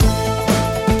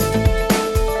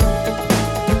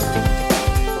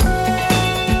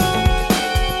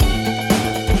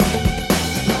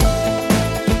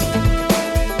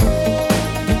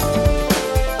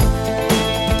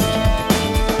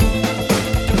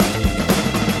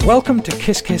Welcome to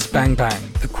Kiss Kiss Bang Bang,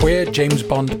 the queer James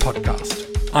Bond podcast.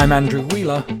 I'm Andrew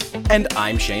Wheeler. And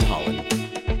I'm Shane Holland.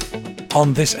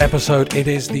 On this episode, it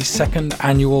is the second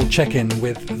annual check-in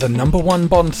with the #1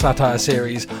 Bond satire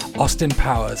series, Austin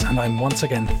Powers, and I'm once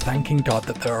again thanking God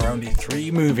that there are only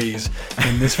 3 movies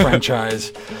in this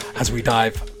franchise as we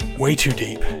dive way too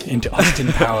deep into Austin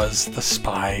Powers, the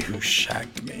spy who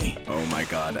shagged me. Oh my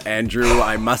God, Andrew,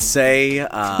 I must say,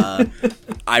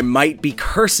 I might be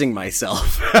cursing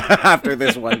myself after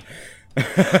this one.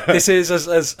 This is,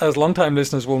 as long-time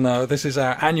listeners will know, this is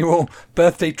our annual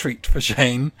birthday treat for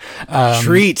Shane.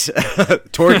 Treat?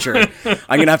 Torture.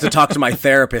 I'm going to have to talk to my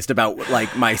therapist about,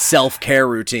 like, my self-care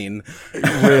routine.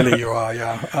 Really, you are,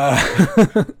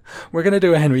 yeah. We're going to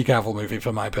do a Henry Cavill movie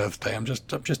for my birthday. I'm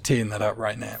just teeing that up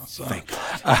right now. So. Thank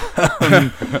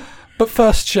God. But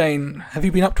first, Shane, have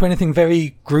you been up to anything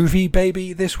very groovy,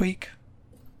 baby, this week?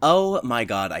 Oh my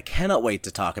God, I cannot wait to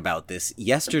talk about this.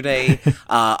 Yesterday,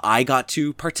 I got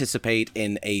to participate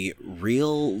in a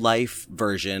real-life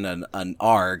version, an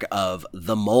ARG of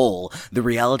The Mole, the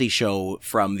reality show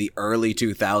from the early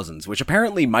 2000s, which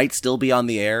apparently might still be on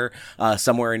the air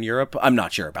somewhere in Europe. I'm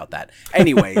not sure about that.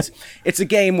 Anyways, it's a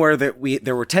game where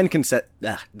there were 10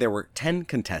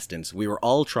 contestants. We were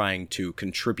all trying to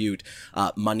contribute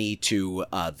money to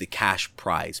the cash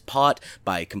prize pot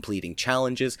by completing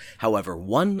challenges. However,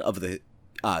 one of the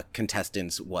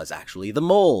contestants was actually the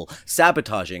mole,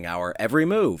 sabotaging our every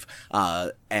move.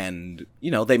 And,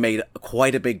 you know, they made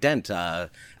quite a big dent. Out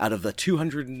of the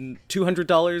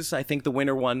 $200, I think the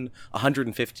winner won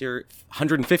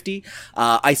 $150.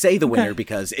 I say the winner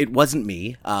because it wasn't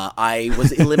me. I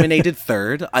was eliminated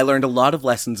third. I learned a lot of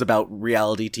lessons about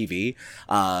reality TV.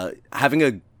 Having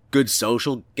a good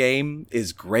social game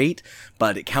is great,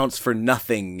 but it counts for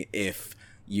nothing if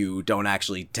you don't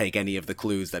actually take any of the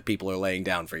clues that people are laying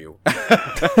down for you.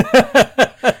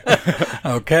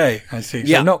 Okay, I see.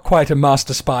 Yeah. So not quite a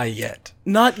master spy yet.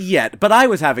 Not yet, but I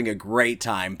was having a great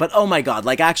time. But oh my God,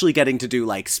 like actually getting to do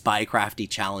like spycrafty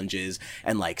challenges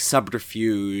and like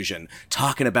subterfuge and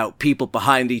talking about people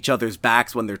behind each other's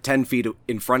backs when they're 10 feet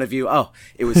in front of you. Oh,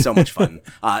 it was so much fun.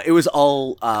 It was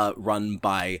all run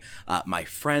by my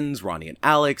friends, Ronnie and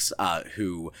Alex,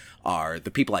 who are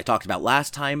the people I talked about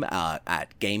last time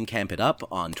at Game Camp It Up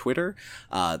on Twitter.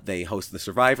 They host the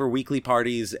Survivor weekly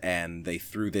parties, and they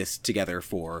threw this together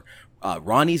for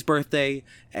Ronnie's birthday,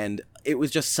 and it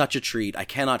was just such a treat. I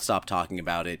cannot stop talking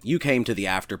about it. You came to the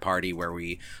after party where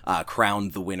we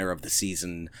crowned the winner of the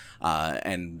season,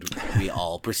 and we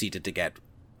all proceeded to get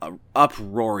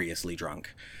uproariously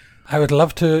drunk. I would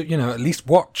love to, at least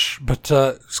watch, but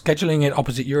scheduling it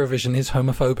opposite Eurovision is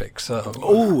homophobic, so...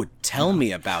 Oh, tell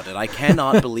me about it. I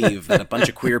cannot believe that a bunch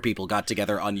of queer people got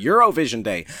together on Eurovision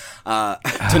Day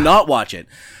to not watch it.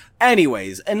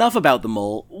 Anyways, enough about the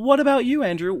mole. What about you,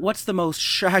 Andrew? What's the most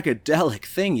shagadelic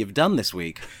thing you've done this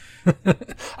week?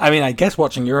 I mean, I guess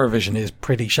watching Eurovision is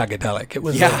pretty shagadelic. It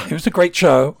was a great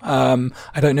show. I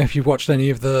don't know if you've watched any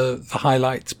of the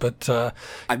highlights, but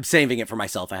I'm saving it for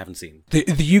myself. I haven't seen.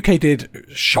 The UK did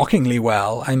shockingly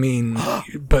well. I mean,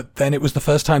 but then it was the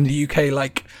first time the UK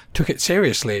took it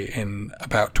seriously in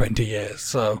about 20 years.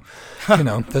 So,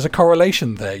 there's a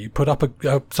correlation there. You put up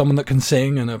someone that can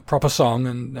sing and a proper song,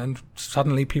 and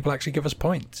suddenly people actually give us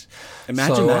points.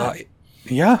 Imagine that.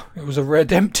 Yeah, it was a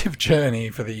redemptive journey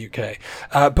for the UK.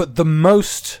 But the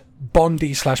most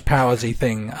Bondy/Powersy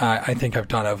thing I think I've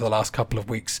done over the last couple of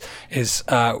weeks is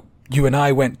you and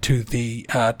I went to the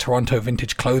Toronto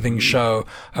Vintage Clothing Show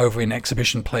over in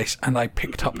Exhibition Place, and I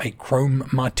picked up a chrome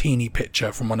martini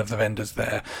pitcher from one of the vendors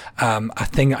there. A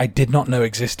thing I did not know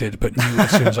existed, but knew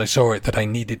as soon as I saw it that I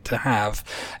needed to have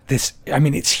this. I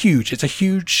mean, it's huge. It's a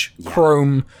huge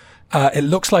chrome. It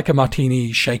looks like a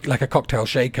martini shake, like a cocktail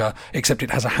shaker, except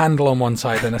it has a handle on one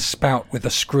side and a spout with a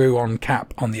screw-on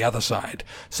cap on the other side,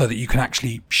 so that you can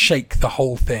actually shake the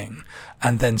whole thing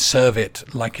and then serve it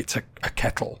like it's a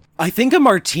kettle. I think a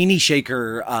martini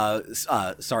shaker, a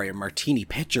martini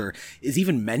pitcher is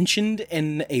even mentioned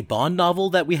in a Bond novel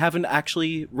that we haven't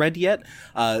actually read yet.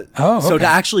 Okay. So to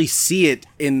actually see it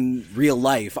in real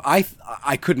life, I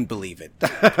couldn't believe it.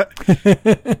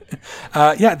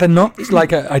 Yeah, they're not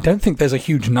I don't think there's a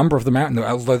huge number of them out there,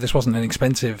 although this wasn't an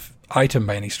expensive item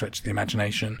by any stretch of the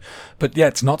imagination. But yeah,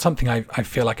 it's not something I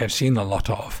feel like I've seen a lot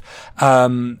of.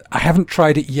 I haven't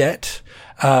tried it yet.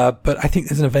 But I think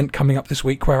there's an event coming up this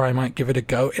week where I might give it a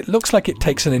go. It looks like it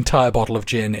takes an entire bottle of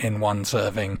gin in one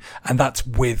serving, and that's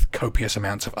with copious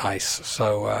amounts of ice.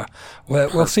 So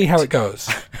we'll see how it goes.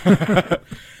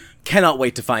 Cannot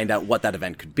wait to find out what that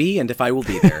event could be and if I will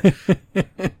be there.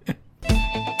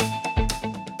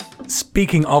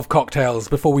 Speaking of cocktails,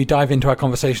 before we dive into our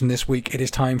conversation this week, it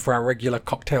is time for our regular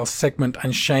cocktail segment.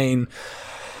 And Shane,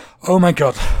 oh my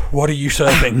God, what are you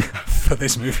serving for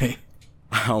this movie?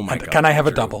 Oh my God. Can I have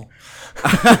a double?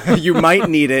 You might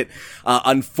need it.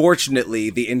 Unfortunately,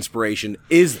 the inspiration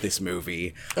is this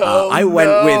movie. I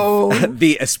went with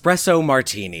the espresso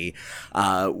martini.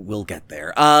 We'll get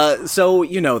there. So,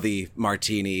 you know, the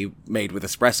martini made with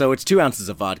espresso. It's 2 ounces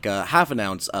of vodka, half an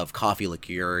ounce of coffee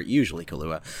liqueur, usually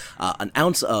Kahlua, an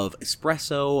ounce of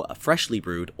espresso, freshly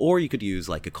brewed, or you could use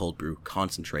like a cold brew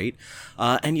concentrate.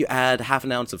 And you add half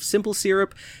an ounce of simple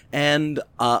syrup. And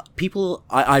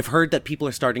I've heard that people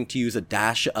are starting to use a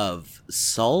dash of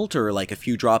salt or like a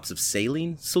few drops of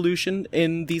saline solution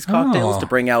in these cocktails to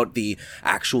bring out the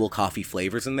actual coffee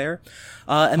flavors in there.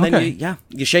 And then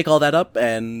you shake all that up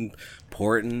and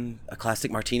pour it in a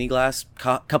classic martini glass,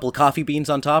 couple of coffee beans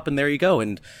on top, and there you go.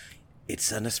 And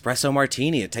it's an espresso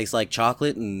martini. It tastes like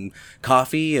chocolate and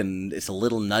coffee, and it's a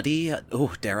little nutty.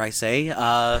 Oh, dare I say?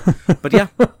 But yeah,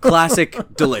 classic,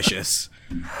 delicious.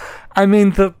 I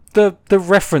mean, the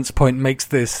reference point makes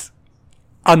this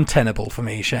untenable for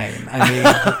me, Shane. I mean,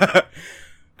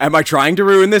 am I trying to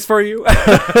ruin this for you?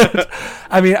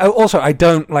 I mean, also, I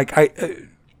don't like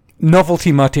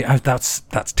novelty martini. That's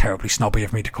terribly snobby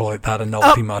of me to call it that, a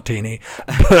novelty martini.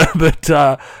 But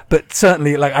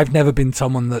certainly, like, I've never been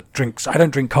someone that drinks. I don't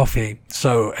drink coffee,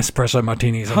 so espresso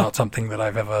martinis are not something that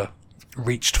I've ever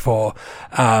reached for.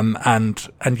 And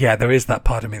yeah, there is that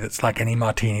part of me that's like, any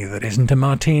martini that isn't a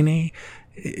martini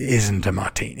isn't a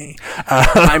martini.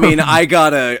 I mean, I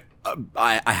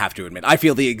have to admit, I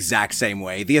feel the exact same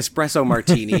way. The espresso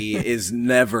martini is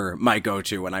never my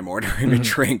go-to when I'm ordering a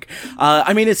drink.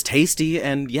 I mean, it's tasty,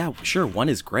 and yeah, sure, one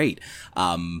is great.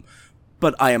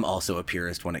 But I am also a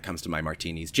purist when it comes to my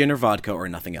martinis. Gin or vodka or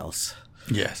nothing else.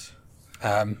 Yes.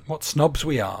 What snobs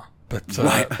we are. But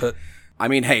I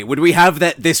mean, hey, would we have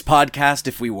this podcast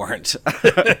if we weren't?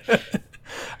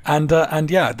 And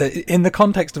yeah, in the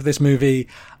context of this movie,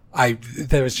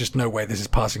 there is just no way this is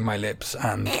passing my lips,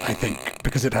 and I think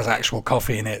because it has actual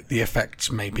coffee in it, the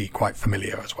effects may be quite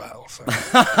familiar as well. So.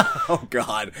 Oh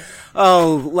God!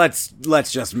 Oh, let's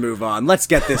just move on. Let's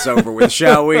get this over with,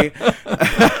 shall we?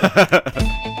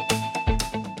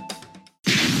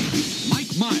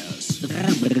 Mike Myers.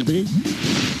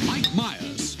 Mike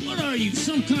Myers. What are you,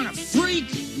 some kind of freak?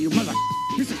 You mother.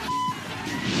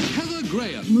 Heather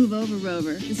Graham. Move over,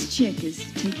 Rover. This chick is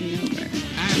taking over.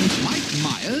 And Mike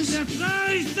Myers.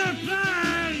 Surprise!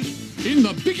 Surprise! In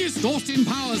the biggest Austin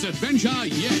Powers adventure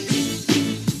yet.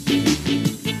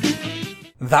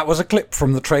 That was a clip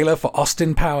from the trailer for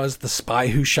Austin Powers: The Spy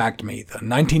Who Shagged Me, the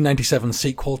 1997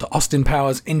 sequel to Austin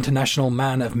Powers: International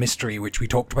Man of Mystery, which we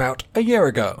talked about a year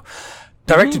ago.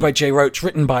 Directed by Jay Roach,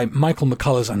 written by Michael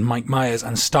McCullers and Mike Myers,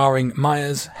 and starring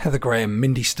Myers, Heather Graham,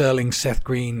 Mindy Sterling, Seth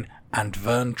Green, and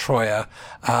Vern Troyer.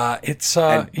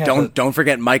 Don't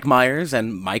forget Mike Myers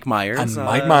and Mike Myers. And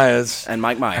Mike Myers. And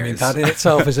Mike Myers. I mean, that in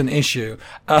itself is an issue.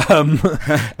 As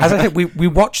I said, we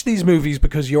watch these movies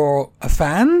because you're a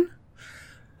fan?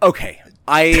 Okay.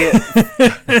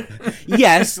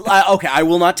 Yes. Okay. I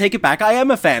will not take it back. I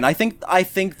am a fan. I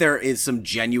think there is some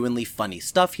genuinely funny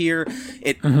stuff here.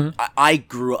 I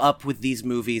grew up with these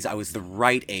movies. I was the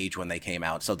right age when they came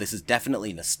out. So this is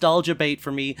definitely nostalgia bait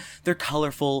for me. They're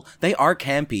colorful. They are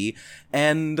campy.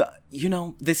 And, you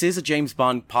know, this is a James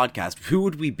Bond podcast. Who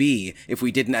would we be if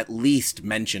we didn't at least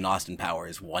mention Austin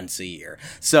Powers once a year?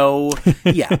 So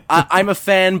yeah, I'm a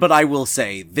fan, but I will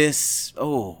say this,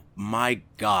 oh my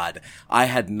God, I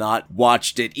had not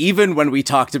watched it even when we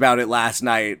talked about it last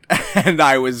night and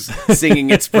I was singing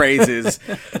its praises.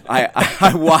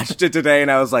 I watched it today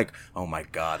and I was like, oh my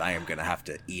God, I am going to have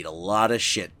to eat a lot of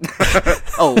shit.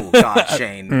 Oh God,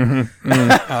 Shane.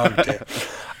 Oh dear.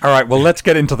 All right, well, let's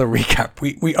get into the recap.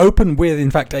 We open with,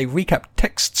 in fact, a recap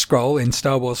text scroll in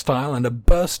Star Wars style and a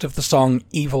burst of the song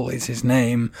Evil Is His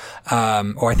Name,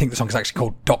 or I think the song is actually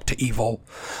called Dr. Evil.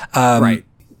 Right.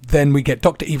 Then we get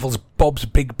Dr. Evil's Bob's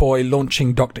Big Boy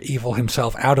launching Dr. Evil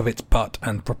himself out of its butt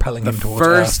and propelling him towards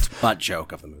first Earth. Butt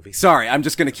joke of the movie. Sorry, I'm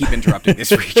just going to keep interrupting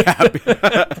this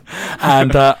recap.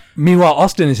 And meanwhile,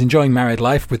 Austin is enjoying married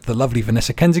life with the lovely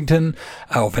Vanessa Kensington,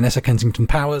 or Vanessa Kensington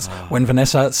Powers. When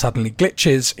Vanessa suddenly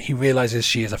glitches, he realizes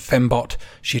she is a fembot.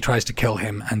 She tries to kill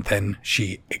him, and then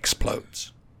she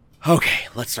explodes. Okay,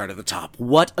 let's start at the top.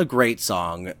 What a great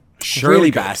song. Shirley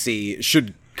Really good. Bassey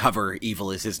should cover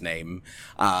Evil Is His Name.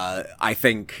 I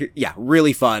think, yeah,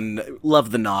 really fun.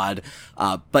 Love the nod.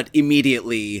 But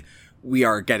immediately we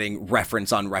are getting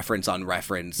reference on reference on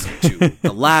reference to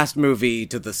the last movie,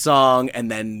 to the song,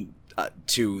 and then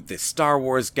to this Star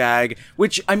Wars gag,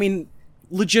 which, I mean,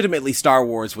 legitimately Star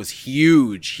Wars was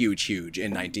huge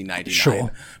in 1999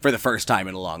 Sure. for the first time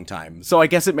in a long time. So I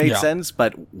guess it made sense,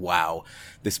 but wow,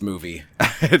 this movie,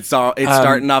 it's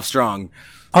starting off strong.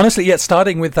 Honestly, yeah,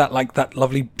 starting with that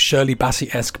lovely Shirley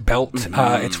Bassey-esque belt.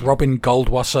 It's Robin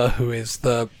Goldwasser, who is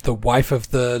the wife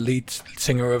of the lead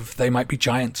singer of They Might Be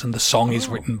Giants, and the song is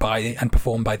written by and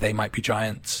performed by They Might Be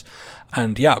Giants.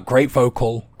 And yeah, great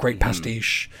vocal, great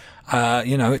pastiche.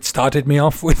 It started me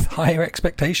off with higher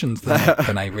expectations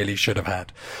than I really should have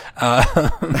had.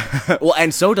 Well,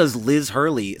 and so does Liz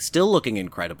Hurley, still looking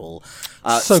incredible.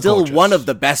 So still gorgeous. one of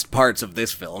the best parts of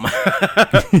this film.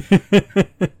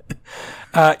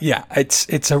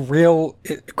 It's a real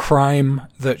crime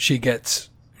that she gets,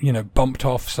 bumped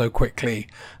off so quickly.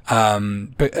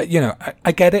 But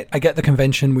I get it. I get the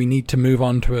convention. We need to move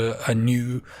on to a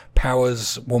new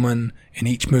Powers woman in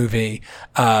each movie.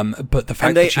 But the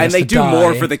fact that she has they to do die,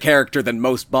 more for the character than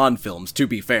most Bond films, to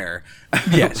be fair.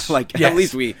 Yes. At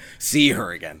least we see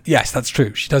her again. Yes, that's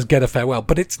true. She does get a farewell,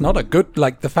 but it's not a good,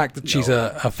 the fact that she's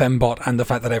a fembot and the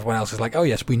fact that everyone else is like, oh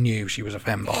yes, we knew she was a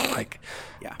fembot.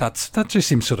 That just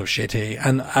seems sort of shitty.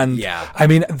 And yeah. I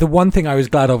mean, the one thing I was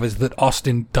glad of is that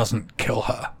Austin doesn't kill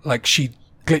her. She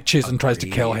glitches and tries to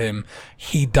kill him.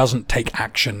 He doesn't take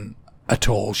action at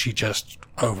all. She just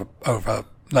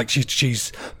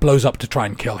she's blows up to try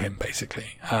and kill him,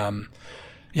 basically.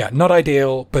 Not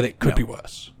ideal, but it could be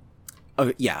worse.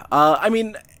 I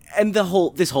mean, and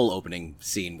this whole opening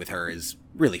scene with her is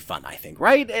really fun, I think,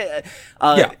 right?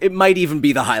 It might even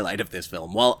be the highlight of this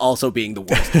film, while also being the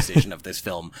worst decision of this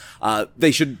film.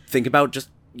 They should think about just,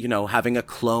 having a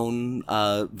clone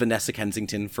Vanessa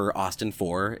Kensington for Austin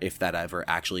 4, if that ever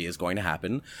actually is going to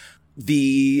happen.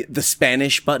 The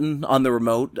Spanish button on the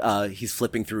remote, he's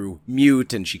flipping through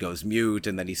mute and she goes mute,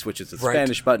 and then he switches to the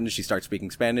Spanish button and she starts speaking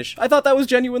Spanish. I thought that was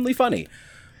genuinely funny.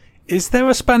 Is there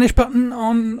a Spanish button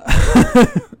on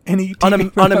any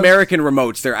TV on American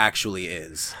remotes? There actually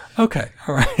is. Okay,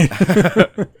 all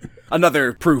right.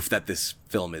 Another proof that this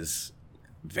film is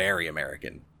very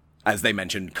American, as they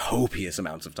mentioned copious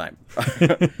amounts of time.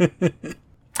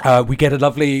 We get a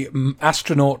lovely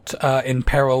astronaut in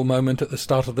peril moment at the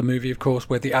start of the movie, of course,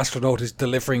 where the astronaut is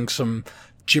delivering some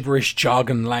gibberish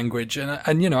jargon language, and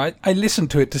I listened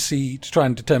to it to try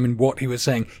and determine what he was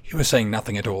saying. He was saying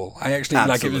nothing at all. I actually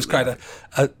it was kind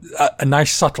of a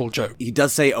nice subtle joke. He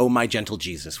does say, "Oh my gentle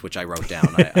Jesus," which I wrote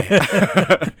down.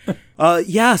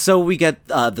 So we get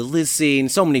the Liz scene,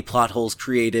 so many plot holes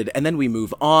created, and then we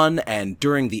move on, and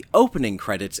during the opening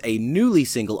credits, a newly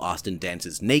single Austin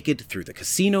dances naked through the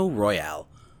Casino Royale.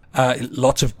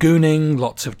 Lots of gooning,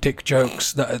 lots of dick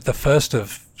jokes. The first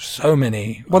of so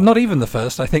many. Well, not even the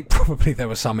first. I think probably there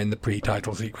were some in the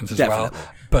pre-title sequence as well.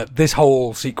 But this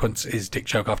whole sequence is dick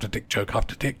joke after dick joke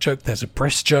after dick joke. There's a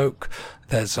breast joke.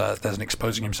 There's an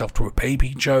exposing himself to a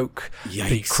baby joke. Yikes.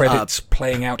 The credits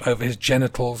playing out over his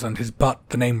genitals and his butt.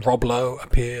 The name Rob Lowe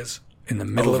appears in the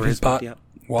middle of his butt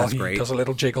while he does a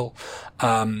little jiggle.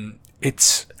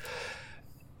 It's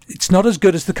not as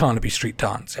good as the Carnaby Street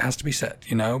dance, it has to be said.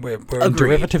 We're in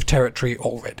derivative territory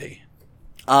already.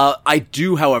 I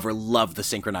do, however, love the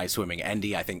synchronized swimming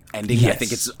ending. I think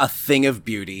it's a thing of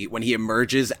beauty when he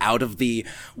emerges out of the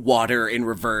water in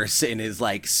reverse in his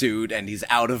suit, and he's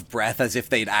out of breath as if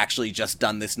they'd actually just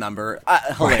done this number.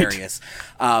 Hilarious.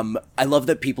 Right. I love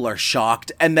that people are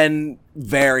shocked and then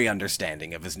very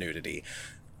understanding of his nudity.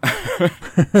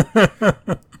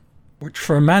 Which,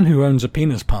 for a man who owns a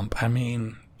penis pump, I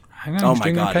mean, oh my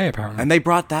God. Okay, apparently. And they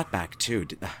brought that back too,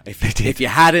 if you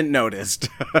hadn't noticed.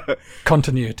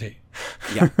 Continuity.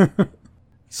 Yeah.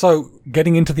 So,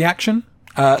 getting into the action,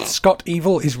 Scott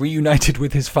Evil is reunited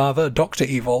with his father, Dr.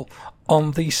 Evil,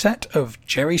 on the set of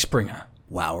Jerry Springer.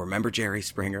 Wow, remember Jerry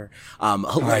Springer?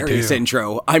 Hilarious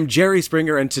intro. I'm Jerry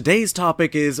Springer, and today's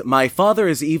topic is My Father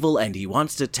is Evil and He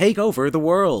Wants to Take Over the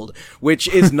World, which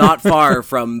is not far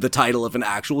from the title of an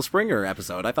actual Springer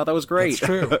episode. I thought that was great. That's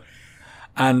true.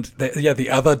 And the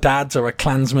other dads are a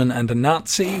Klansman and a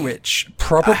Nazi, which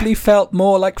probably felt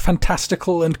more like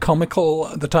fantastical and comical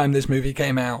at the time this movie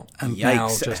came out, and now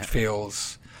just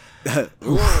feels...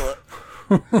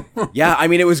 Yeah, I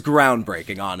mean, it was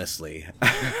groundbreaking, honestly.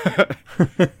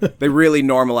 They really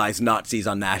normalized Nazis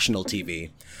on national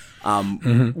TV.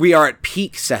 We are at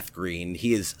peak Seth Green.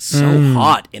 He is so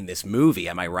hot in this movie,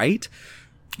 am I right?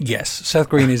 Yes, Seth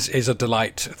Green is a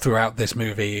delight throughout this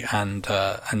movie, and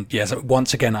yes,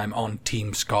 once again, I'm on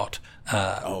Team Scott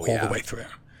all the way through.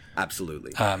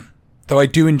 Absolutely. Though I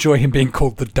do enjoy him being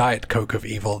called the Diet Coke of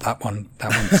Evil. That one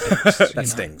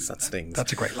stings. That stings.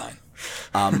 That's a great line.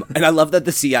 And I love that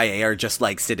the CIA are just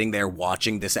like sitting there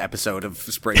watching this episode of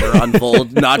Springer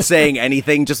unfold, not saying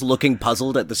anything, just looking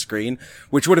puzzled at the screen,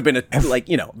 which would have been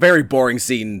a very boring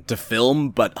scene to film,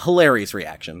 but hilarious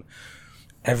reaction.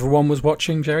 Everyone was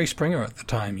watching Jerry Springer at the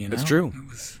time, you know? It's true.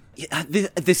 Yeah,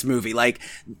 this movie, like,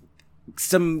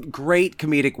 some great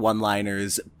comedic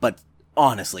one-liners, but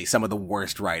honestly, some of the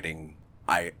worst writing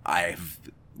I've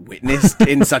witnessed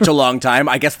in such a long time.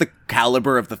 I guess the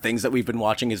caliber of the things that we've been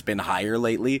watching has been higher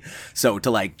lately. So to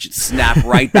like snap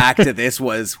right back to this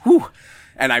was whew.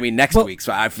 And I mean, next week,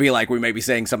 so I feel like we may be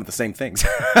saying some of the same things.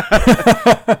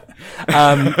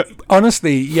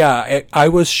 Honestly, yeah, I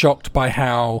was shocked by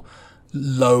how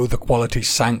low the quality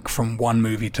sank from one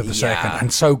movie to the second,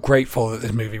 and so grateful that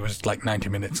this movie was like 90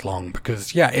 minutes long,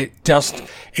 because it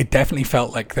definitely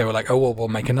felt like they were like, oh well, we'll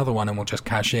make another one and we'll just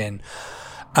cash in.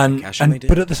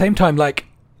 But at the same time, like,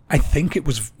 I think it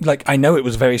was like, I know it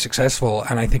was very successful,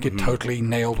 and I think it totally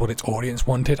nailed what its audience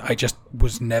wanted. I just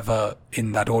was never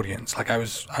in that audience. Like, I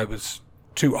was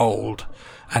too old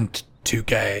and too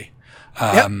gay.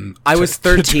 I was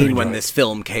 13 when this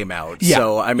film came out. Yeah,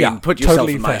 so, I mean, put yourself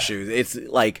in my shoes. It's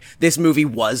like, this movie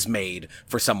was made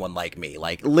for someone like me.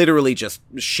 Like, literally just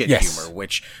shit humor,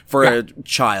 which for a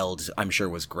child, I'm sure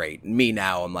was great. Me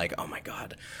now, I'm like, oh my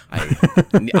God,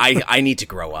 I need to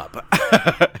grow up.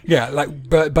 Yeah, like,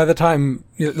 but by the time,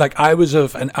 like, I was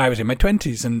in my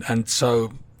 20s, and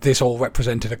so this all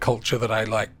represented a culture that I,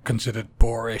 like, considered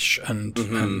boorish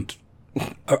and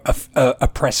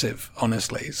oppressive,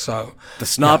 honestly. So the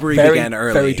snobbery began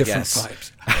early. Very different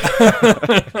vibes.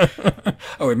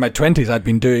 Oh, in my 20s, I'd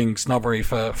been doing snobbery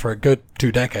for a good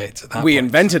 2 decades. At that we point.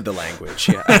 Invented the language.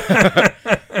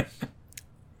 Yeah.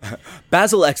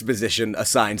 Basil Exposition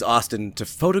assigns Austin to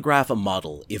photograph a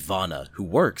model, Ivana, who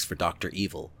works for Dr.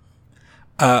 Evil.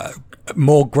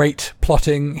 More great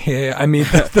plotting here. I mean,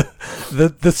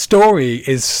 the story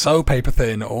is so paper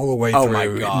thin all the way through. My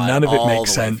God, none of it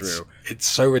makes sense. It's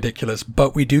so ridiculous.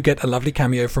 But we do get a lovely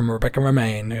cameo from Rebecca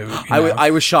Romijn, who I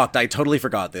was shocked. I totally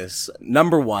forgot this.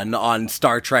 Number 1 on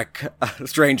Star Trek: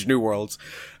 Strange New Worlds,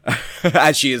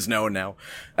 as she is known now.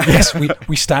 Yes,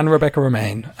 we stan Rebecca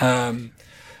Romijn.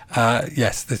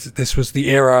 Yes, this was the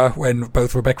era when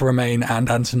both Rebecca Romijn and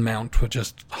Anson Mount were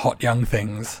just hot young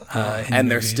things.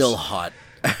 And they're still hot.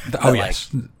 Oh,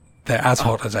 yes. They're as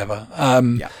hot as ever.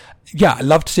 Yeah, I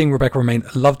loved seeing Rebecca Romijn.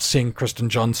 I loved seeing Kristen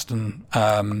Johnston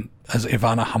as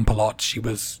Ivana Humpalot. She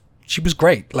was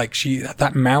great. Like,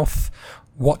 that mouth...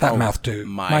 What that mouth do?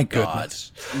 My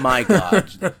goodness. My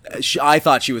God. I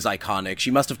thought she was iconic. She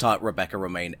must have taught Rebecca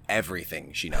Romijn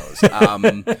everything she knows.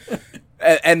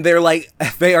 And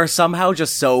they are somehow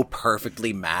just so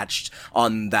perfectly matched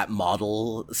on that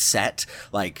model set,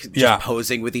 like just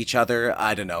posing with each other.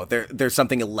 I don't know. There's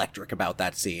something electric about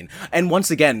that scene. And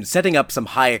once again, setting up some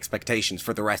high expectations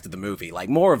for the rest of the movie. Like,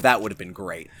 more of that would have been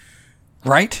great.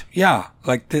 Right? Yeah.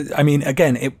 Like, I mean,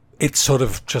 again, it's sort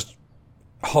of just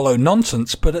hollow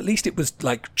nonsense, but at least it was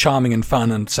like charming and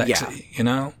fun and sexy, you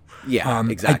know? Yeah,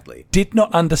 exactly. I did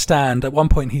not understand. At one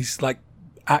point, he's like,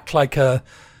 act like a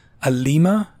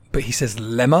lemur, but he says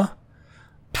lemma.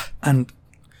 And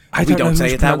I don't know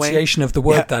whose pronunciation of the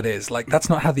word that is. Like, that's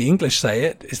not how the English say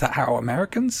it. Is that how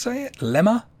Americans say it?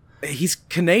 Lemma? He's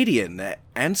Canadian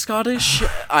and Scottish.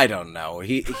 I don't know.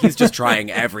 He's just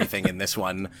trying everything in this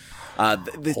one.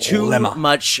 Too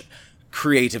much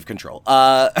creative control.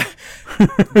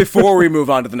 Before we move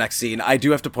on to the next scene, I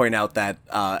do have to point out that,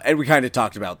 and we kind of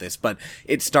talked about this, but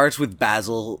it starts with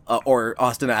Basil, or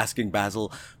Austin asking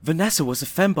Basil, Vanessa was a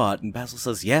fembot, and Basil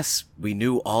says, yes, we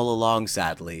knew all along,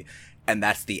 sadly. And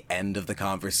that's the end of the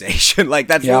conversation. Like,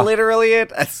 that's literally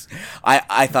it.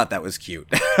 I thought that was cute.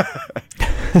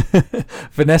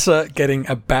 Vanessa getting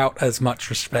about as much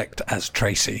respect as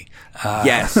Tracy.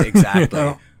 Yes, exactly. You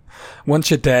know,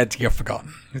 once you're dead, you're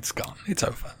forgotten. It's gone. It's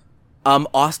over.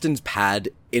 Austin's pad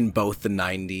in both the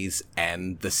 90s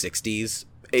and the 60s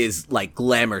is like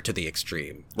glamour to the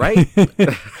extreme, right?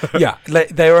 Yeah,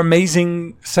 they're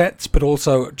amazing sets, but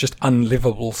also just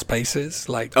unlivable spaces.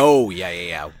 Like, oh,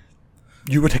 yeah.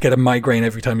 You would get a migraine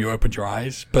every time you opened your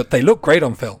eyes, but they look great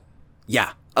on film.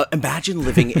 Yeah. Imagine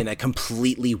living in a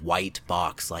completely white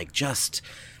box. Like, just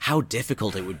how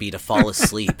difficult it would be to fall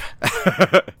asleep.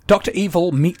 Dr.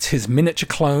 Evil meets his miniature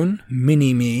clone,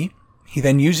 Mini-Me. He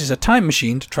then uses a time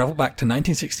machine to travel back to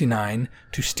 1969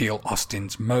 to steal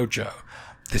Austin's mojo.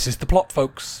 This is the plot,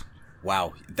 folks.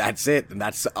 Wow, that's it. And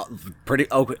that's pretty...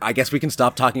 Oh, I guess we can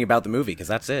stop talking about the movie, because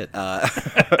that's it.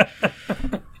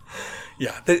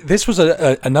 Yeah, this was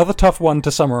another tough one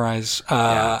to summarize,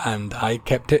 and I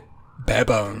kept it bare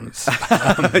bones.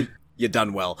 You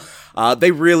done well.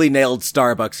 They really nailed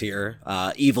Starbucks here.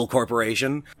 Evil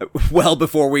corporation. Well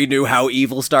before we knew how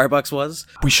evil Starbucks was.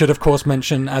 We should, of course,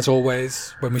 mention, as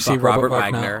always, when we see Fuck Robert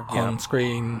Robert Wagner Wagner, on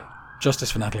screen,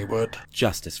 justice for Natalie Wood.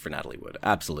 Justice for Natalie Wood.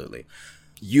 Absolutely.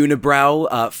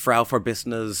 Unibrow, Frau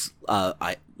Forbissna's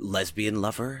lesbian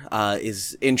lover,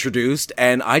 is introduced,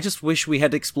 and I just wish we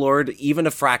had explored even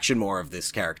a fraction more of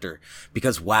this character,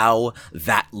 because wow,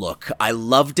 that look. I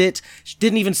loved it. She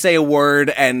didn't even say a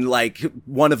word, and like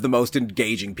one of the most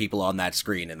engaging people on that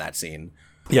screen in that scene.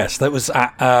 Yes, that was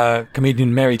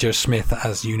comedian Mary Jo Smith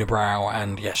as Unibrow,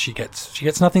 and yes, she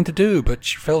gets nothing to do, but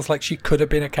she feels like she could have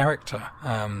been a character.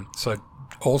 So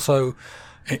also,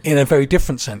 in a very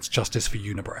different sense, justice for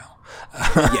Unibrow.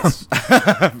 Yes,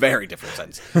 very different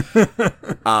sense.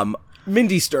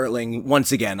 Mindy Sterling,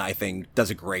 once again, I think,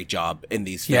 does a great job in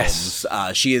these films.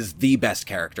 Yes. She is the best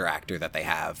character actor that they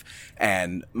have.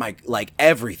 And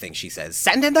everything she says,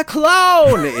 "Send in the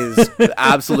clone," is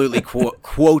absolutely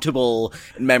quotable,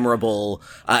 memorable,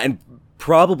 and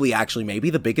probably actually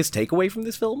maybe the biggest takeaway from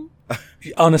this film.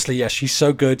 Honestly, yes, she's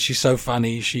so good. She's so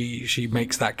funny. She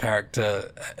makes that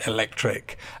character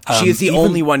electric. She is the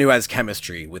only one who has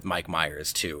chemistry with Mike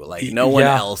Myers too. Like no one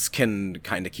else can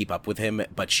kind of keep up with him,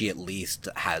 but she at least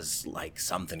has like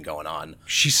something going on.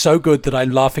 She's so good that I'm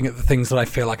laughing at the things that I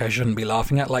feel like I shouldn't be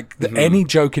laughing at. Like any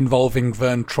joke involving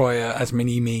Vern Troyer as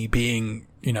Mini-Me being,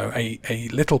 a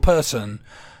little person,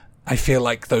 I feel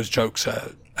like those jokes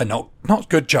are not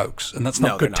good jokes, and that's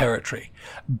not good territory.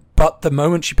 But the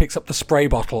moment she picks up the spray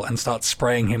bottle and starts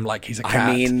spraying him like he's a cat,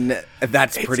 I mean,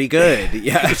 that's pretty good.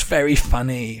 Yeah, it's very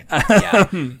funny. Yeah.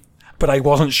 But I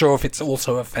wasn't sure if it's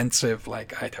also offensive.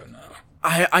 Like, I don't know.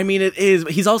 I mean, it is.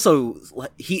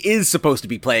 He is supposed to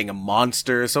be playing a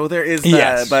monster, so there is that.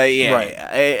 Yes, but yeah,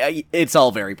 right. It's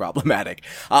all very problematic.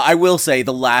 I will say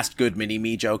the last good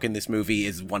Mini-Me joke in this movie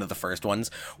is one of the first ones,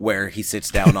 where he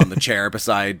sits down on the chair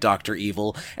beside Dr.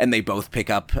 Evil, and they both pick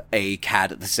up a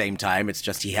cat at the same time. It's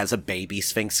just he has a baby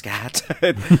Sphinx cat.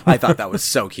 I thought that was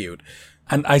so cute.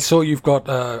 And I saw you've got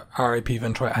R.I.P.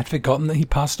 Vern Troyer. I'd forgotten that he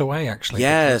passed away, actually.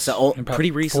 Yes, pretty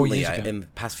 4 recently, years ago. in the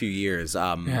past few years.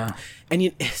 Yeah. And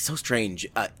it's so strange.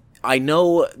 I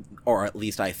know, or at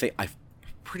least I'm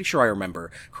pretty sure I remember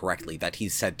correctly, that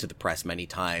he's said to the press many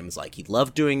times, like, he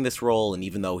loved doing this role, and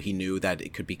even though he knew that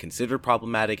it could be considered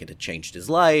problematic, it had changed his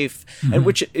life, and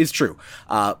which is true.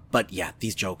 But yeah,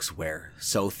 these jokes wear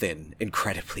so thin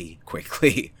incredibly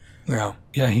quickly. Yeah,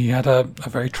 he had a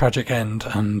very tragic end,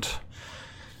 and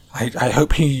I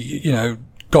hope he,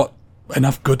 got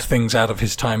enough good things out of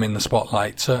his time in the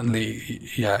spotlight. Certainly,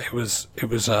 yeah, it was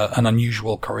an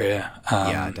unusual career.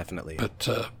 Yeah, definitely. But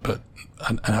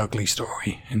an ugly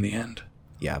story in the end.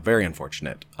 Yeah, very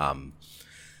unfortunate.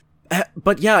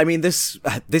 But yeah, I mean, this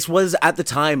was at the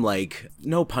time, like,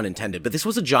 no pun intended, but this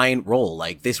was a giant role.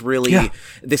 Like, this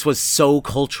was so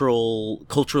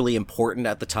culturally important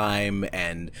at the time,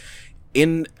 and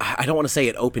I don't want to say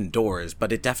it opened doors,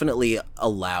 but it definitely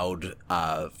allowed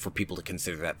for people to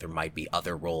consider that there might be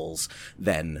other roles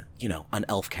than, an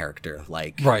elf character.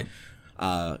 Like, right.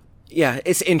 Yeah,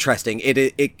 it's interesting.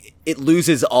 It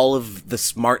loses all of the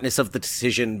smartness of the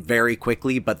decision very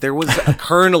quickly, but there was a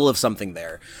kernel of something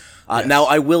there. Yes. Now,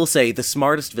 I will say the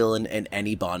smartest villain in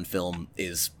any Bond film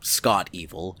is Scott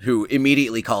Evil, who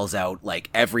immediately calls out, like,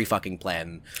 every fucking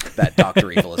plan that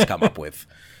Dr. Evil has come up with.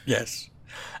 Yes.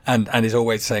 And is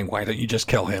always saying, why don't you just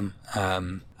kill him?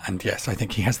 And yes, I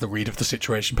think he has the read of the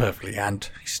situation perfectly, and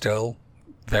he's still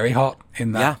very hot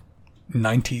in that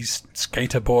 90s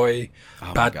skater boy,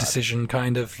 bad decision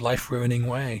kind of life-ruining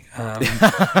way.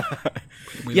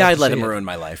 Yeah, I'd let him ruin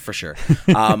my life, for sure.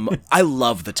 I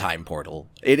love the time portal.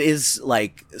 It is,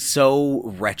 like, so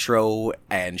retro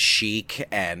and chic,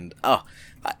 and,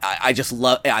 I just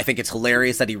love, I think it's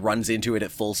hilarious that he runs into it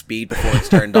at full speed before it's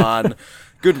turned on.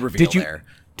 Good reveal there.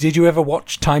 Did you ever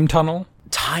watch Time Tunnel?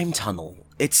 Time Tunnel.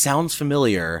 It sounds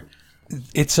familiar.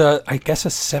 It's I guess a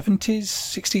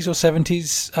 60s or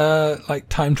 70s, like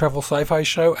time travel sci-fi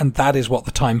show, and that is what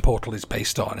the time portal is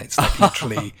based on. It's like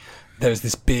literally, there's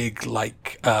this big,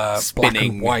 like, black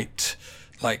and white,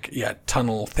 like,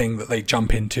 tunnel thing that they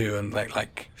jump into, and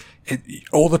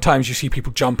all the times you see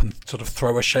people jump and sort of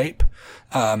throw a shape,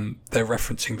 they're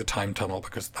referencing the time tunnel,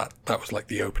 because that was like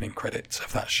the opening credits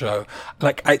of that show.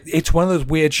 Like, it's one of those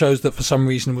weird shows that for some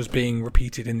reason was being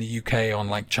repeated in the UK on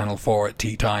like Channel 4 at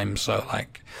tea time. So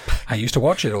like, I used to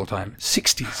watch it all the time.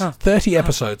 30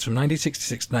 episodes from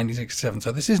 1966 to 1967.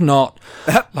 So this is not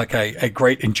like a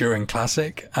great enduring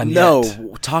classic. And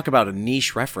talk about a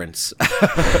niche reference.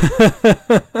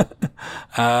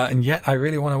 And yet I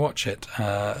really want to watch it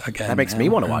again. That makes me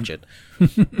want to watch it.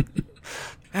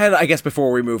 And I guess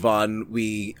before we move on,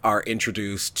 we are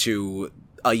introduced to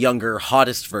a younger,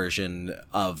 hottest version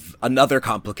of another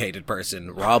complicated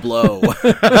person, Rob Lowe.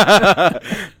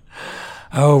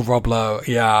 Oh, Rob Lowe.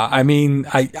 Yeah. I mean,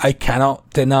 I cannot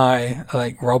deny,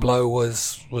 like, Rob Lowe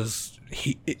was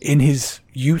he, in his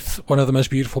youth, one of the most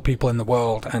beautiful people in the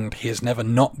world, and he has never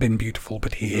not been beautiful,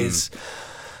 but he is.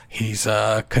 He's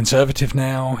conservative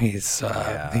now. He's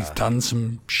done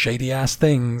some shady ass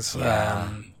things.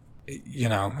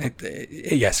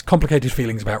 Yes, complicated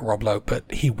feelings about Rob Lowe, but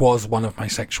he was one of my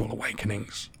sexual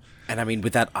awakenings. And I mean,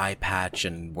 with that eye patch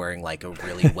and wearing like a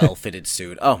really well-fitted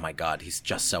suit, oh my god, he's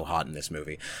just so hot in this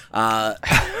movie.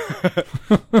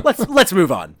 Let's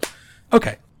move on.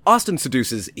 Okay. Austin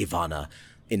seduces Ivana.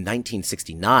 In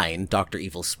 1969, Dr.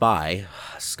 Evil's spy,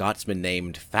 a Scotsman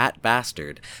named Fat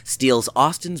Bastard, steals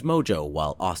Austin's mojo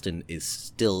while Austin is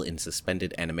still in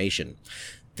suspended animation.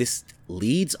 This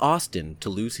leads Austin to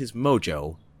lose his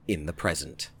mojo in the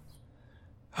present.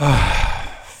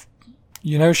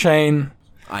 You know, Shane,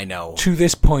 I know. to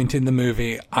this point in the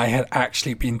movie, I had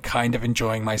actually been kind of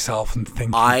enjoying myself and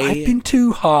thinking, I've been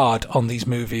too hard on these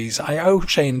movies. I owe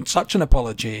Shane such an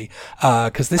apology,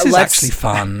 because this is actually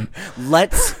fun.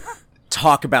 Let's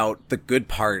talk about the good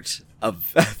part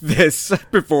of this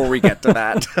before we get to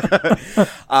that.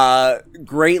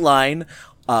 Great line.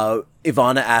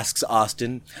 Ivana asks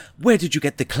Austin, "Where did you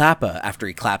get the clapper?" after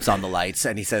he claps on the lights,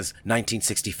 and he says,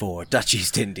 1964, Dutch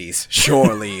East Indies,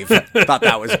 shore leave. Thought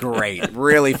that was great.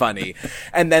 Really funny.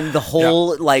 And then the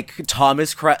whole,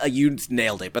 Thomas Crown, you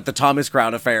nailed it, but the Thomas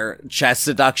Crown Affair chest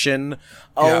seduction,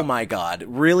 my god,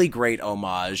 really great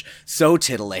homage, so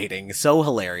titillating, so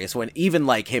hilarious, when even,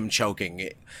 him choking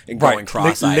and going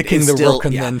cross-eyed. Licking the rook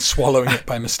and then swallowing it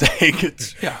by mistake.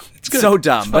 It's good. So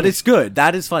dumb, but it's good.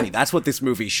 That is funny. That's what this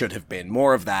movie should have been.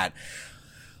 More of that.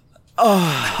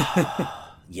 Oh,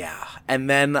 yeah. And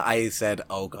then I said,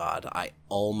 oh god, I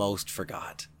almost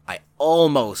forgot.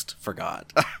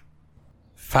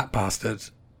 Fat bastard.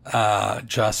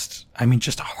 Just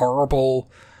horrible.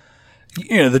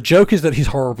 The joke is that he's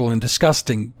horrible and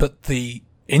disgusting, but the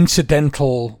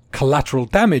incidental collateral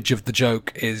damage of the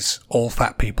joke is all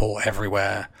fat people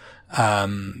everywhere.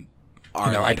 I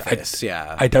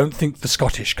don't think the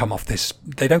Scottish come off this.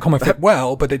 They don't come off it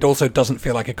well, but it also doesn't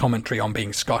feel like a commentary on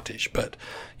being Scottish. But,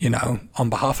 on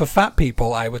behalf of fat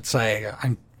people, I would say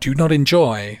I do not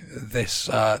enjoy this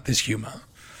humor.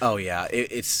 Oh yeah,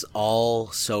 it's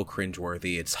all so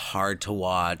cringeworthy. It's hard to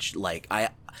watch.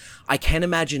 I can't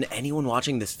imagine anyone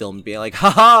watching this film being like,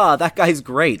 haha, that guy's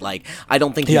great. I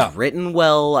don't think he's written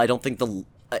well. I don't think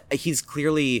he's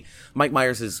clearly, Mike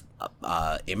Myers is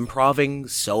improving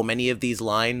so many of these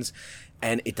lines,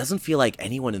 and it doesn't feel like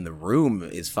anyone in the room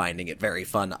is finding it very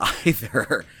fun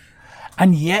either.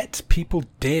 And yet people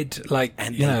did,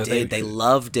 they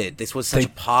loved it. This was such a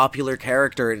popular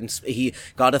character, and he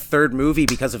got a third movie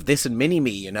because of this and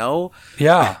Mini-Me,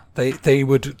 Yeah, they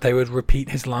would repeat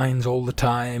his lines all the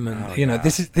time, and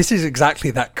this is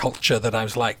exactly that culture that I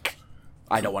was like,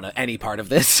 I don't want any part of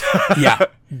this.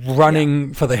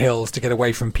 running for the hills to get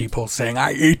away from people saying,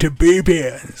 I eat a baby.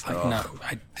 And it's like, no,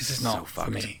 this is not for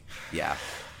me. Yeah.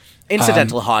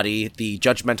 Incidental hottie, the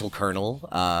judgmental colonel,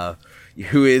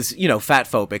 who is, fat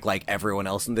phobic like everyone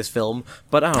else in this film.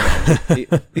 But I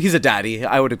don't know. He's a daddy.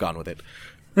 I would have gone with it.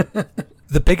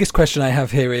 The biggest question I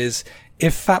have here is,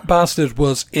 if Fat Bastard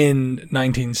was in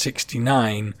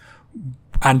 1969...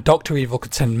 and Dr. Evil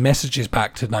could send messages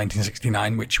back to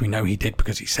 1969, which we know he did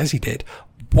because he says he did,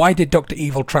 why did Dr.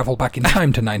 Evil travel back in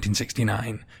time to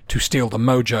 1969 to steal the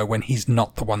mojo when he's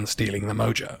not the one stealing the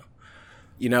mojo?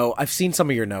 I've seen some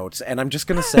of your notes, and I'm just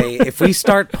going to say, if we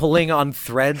start pulling on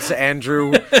threads,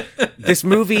 Andrew, this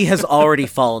movie has already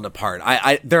fallen apart.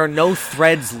 There are no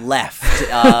threads left.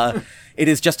 It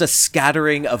is just a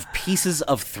scattering of pieces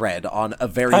of thread on a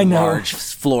very large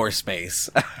floor space.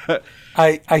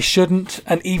 I shouldn't,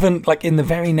 and even in the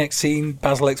very next scene,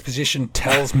 Basil Exposition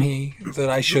tells me that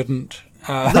I shouldn't.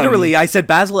 Literally, I said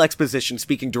Basil Exposition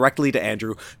speaking directly to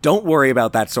Andrew, don't worry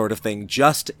about that sort of thing,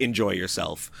 just enjoy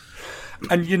yourself.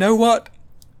 And you know what?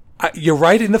 You're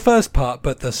right in the first part,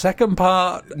 but the second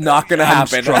part... not gonna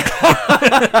happen.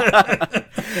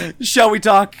 Shall we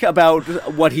talk about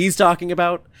what he's talking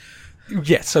about?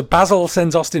 Yes, so Basil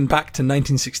sends Austin back to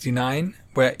 1969,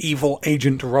 where evil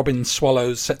agent Robin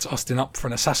Swallows sets Austin up for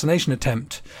an assassination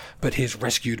attempt, but he's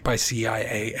rescued by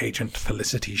CIA agent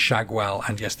Felicity Shagwell.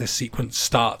 And yes, this sequence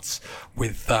starts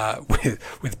with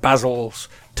Basil's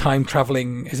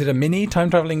time-traveling... Is it a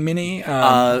time-traveling mini?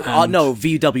 No,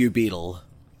 VW Beetle.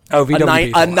 Oh, VW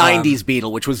Beetle. A 90s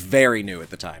Beetle, which was very new at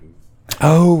the time.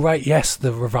 Oh, right. Yes,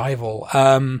 the revival.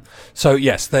 So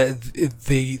yes,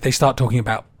 they start talking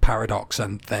about Paradox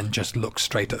and then just look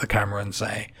straight at the camera and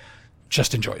say,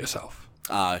 just enjoy yourself.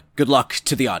 Good luck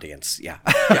to the audience. Yeah.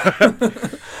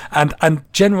 And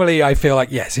generally I feel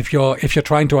like, yes, if you're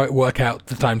trying to work out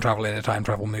the time travel in a time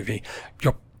travel movie,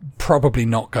 you're probably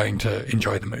not going to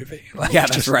enjoy the movie. Like, Yeah,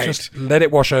 that's right. Just let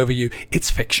it wash over you.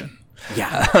 It's fiction.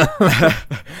 Yeah.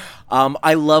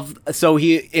 I love, so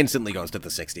he instantly goes to the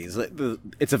 60s.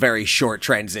 It's a very short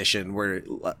transition where,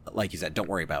 like you said, don't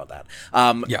worry about that.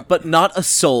 Yeah. But not a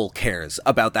soul cares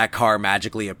about that car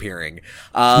magically appearing.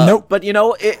 Nope. But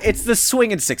it's the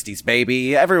swinging 60s,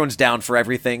 baby. Everyone's down for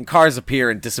everything. Cars appear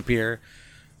and disappear.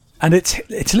 And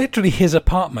it's literally his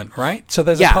apartment, right? So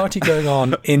there's a party going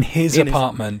on in his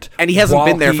apartment. And he hasn't while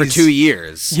been there for he's- 2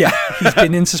 years. Yeah, he's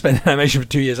been in suspended animation for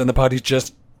 2 years and the party's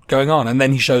just going on. And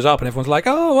then he shows up and everyone's like,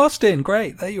 oh, Austin,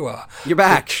 great, there you are. You're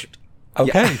back.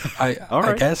 Okay, All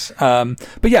right. I guess.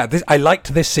 But yeah, I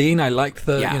liked this scene. I liked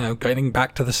the, Yeah. getting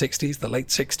back to the 60s, the late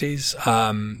 60s.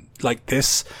 Like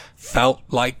this felt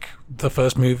like the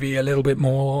first movie a little bit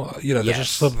more, there's Yes.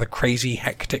 just sort of the crazy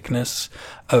hecticness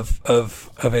of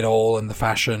it all and the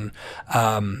fashion.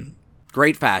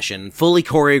 Great fashion, fully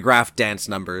choreographed dance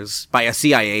numbers by a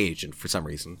CIA agent for some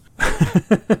reason.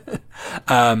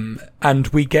 And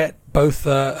we get both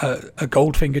a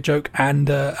Goldfinger joke and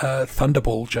a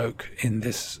Thunderball joke in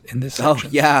this section. Oh,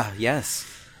 yeah, yes.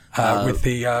 With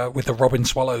the Robin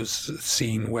Swallows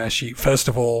scene where first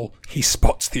of all, he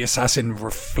spots the assassin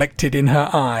reflected in her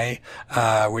eye,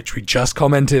 which we just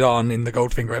commented on in the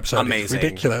Goldfinger episode. Amazing. It's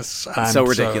ridiculous. And So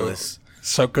ridiculous.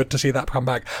 So good to see that come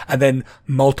back. And then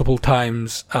multiple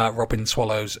times, Robin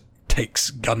Swallows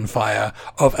takes gunfire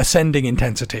of ascending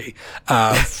intensity,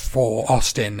 for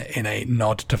Austin in a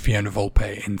nod to Fiona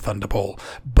Volpe in Thunderball.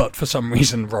 But for some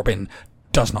reason, Robin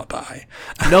does not die.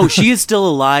 No, she is still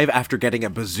alive after getting a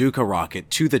bazooka rocket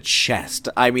to the chest.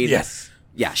 I mean, Yes.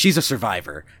 Yeah, she's a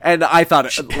survivor. And I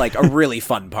thought it, like a really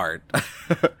fun part.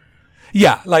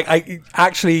 Yeah,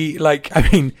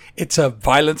 it's a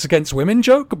violence against women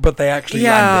joke, but they actually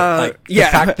Yeah, land it. Like, the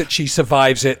yeah. fact that she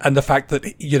survives it and the fact that,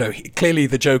 clearly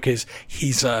the joke is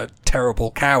he's a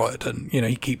terrible coward and,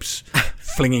 he keeps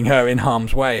flinging her in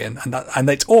harm's way and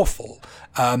it's awful.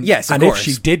 Yes, of and course. if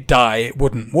she did die, it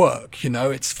wouldn't work.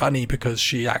 It's funny because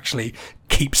she actually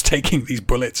keeps taking these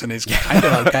bullets and is kind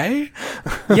of okay.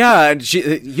 Yeah, and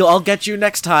I'll get you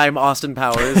next time, Austin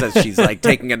Powers, as she's like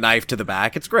taking a knife to the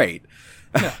back. It's great.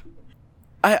 Yeah.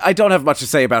 I don't have much to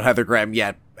say about Heather Graham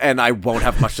yet, and I won't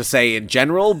have much to say in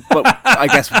general, but I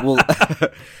guess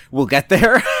we'll get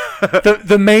there.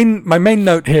 My main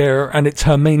note here, and it's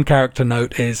her main character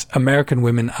note, is American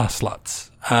women are sluts.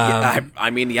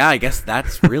 I guess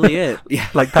that's really it. Yeah.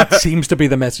 Like, that seems to be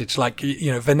the message. Like,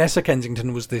 Vanessa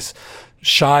Kensington was this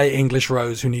shy English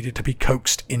rose who needed to be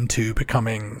coaxed into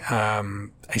becoming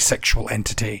a sexual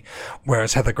entity,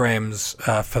 whereas Heather Graham's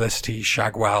Felicity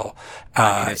Shagwell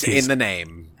It's in the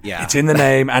name. Yeah. It's in the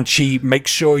name, and she makes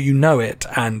sure you know it,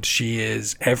 and she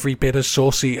is every bit as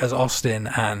saucy as Austin,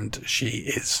 and she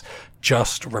is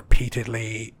just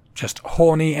repeatedly just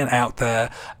horny and out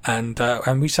there, and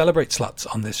we celebrate sluts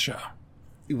on this show.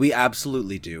 We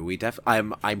absolutely do.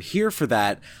 I'm here for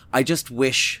that. I just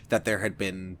wish that there had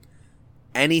been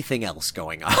anything else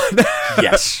going on.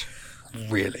 Yes.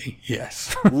 Really,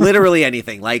 yes. Literally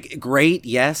anything. Like, great,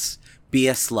 yes, be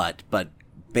a slut, but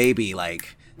baby,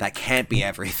 like, that can't be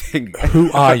everything. Who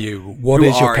are you? What Who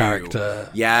is your are character?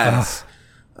 You? Yes.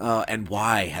 And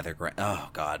why Heather Graham? Oh,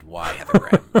 God, why Heather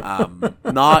Graham?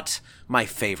 Not my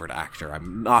favorite actor,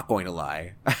 I'm not going to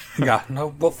lie. Yeah,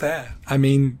 no, well, fair. I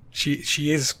mean,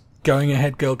 she is going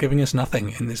ahead girl giving us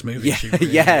nothing in this movie. Yeah, She really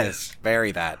yes, is.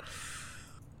 very that.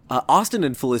 Austin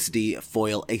and Felicity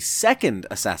foil a second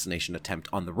assassination attempt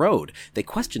on the road. They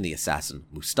question the assassin,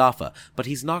 Mustafa, but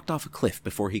he's knocked off a cliff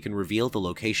before he can reveal the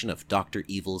location of Dr.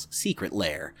 Evil's secret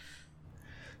lair.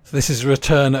 So this is a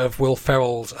return of Will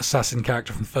Ferrell's assassin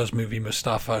character from the first movie,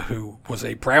 Mustafa, who was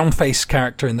a brown-faced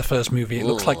character in the first movie. It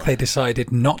looks like they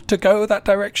decided not to go that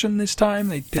direction this time.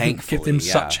 They didn't give them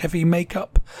such heavy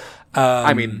makeup.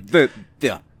 I mean, the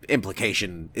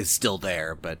implication is still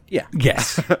there, but yeah.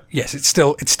 Yes, it's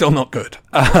still not good.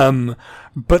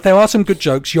 But there are some good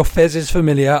jokes. Your Fez is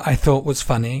familiar, I thought was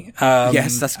funny.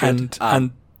 Yes, that's good.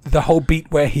 And the whole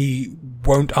beat where he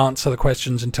won't answer the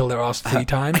questions until they're asked 3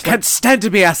 times. I can't stand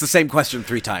to be asked the same question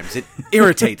 3 times. It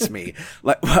irritates me.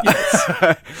 Like,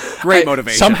 great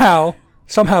motivation.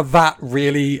 Somehow that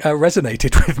really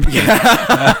resonated with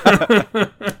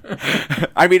me.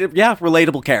 I mean, yeah,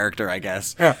 relatable character, I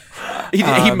guess. Yeah.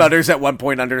 He mutters at one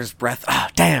point under his breath,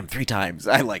 damn, 3 times.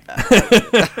 I like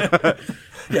that.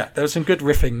 Yeah, there was some good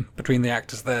riffing between the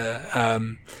actors there.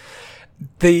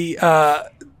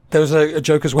 There was a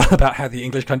joke as well about how the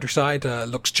English countryside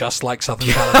looks just like Southern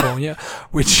California,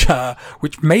 which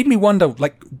made me wonder,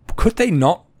 like, could they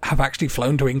not have actually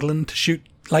flown to England to shoot?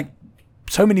 Like,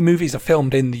 so many movies are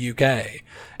filmed in the UK.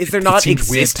 Is there not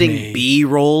existing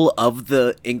B-roll of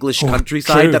the English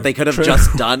countryside true, that they could have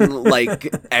just done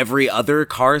like every other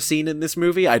car scene in this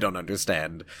movie? I don't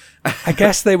understand. I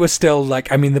guess they were still like,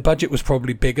 I mean, the budget was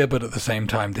probably bigger, but at the same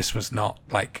time, this was not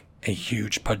like a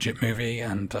huge budget movie,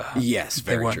 and yes,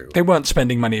 very true. They weren't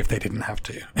spending money if they didn't have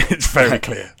to. It's very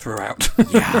clear throughout.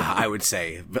 Yeah, I would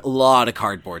say a lot of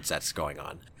cardboard sets going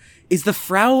on. Is the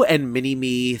Frau and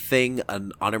Mini-Me thing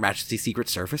an On Her Majesty's Secret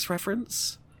Service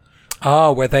reference?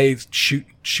 Where they shoot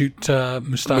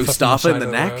Mustafa in the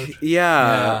neck?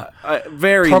 Yeah.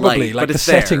 Very probably light, like but the it's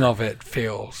setting there. of it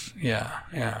feels. Yeah.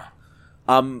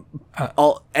 And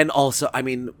also, I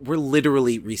mean, we're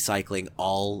literally recycling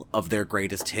all of their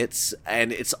greatest hits,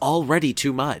 and it's already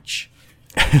too much.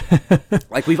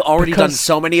 Like, we've already done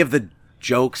so many of the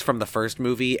jokes from the first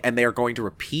movie, and they are going to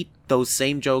repeat those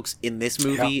same jokes in this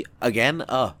movie again.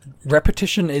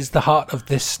 Repetition is the heart of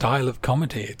this style of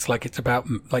comedy. It's like, it's about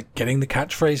like getting the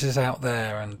catchphrases out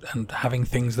there and having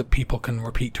things that people can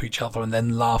repeat to each other and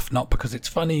then laugh, not because it's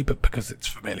funny, but because it's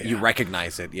familiar. You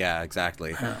recognize it. Yeah,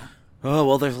 exactly. Yeah. Oh,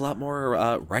 well, there's a lot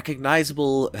more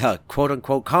recognizable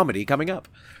quote-unquote comedy coming up.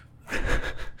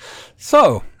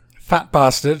 So, Fat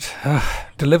Bastard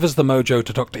delivers the mojo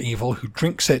to Dr. Evil, who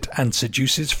drinks it and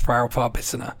seduces Frau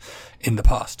Farbissina. In the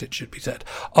past, it should be said.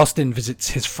 Austin visits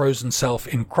his frozen self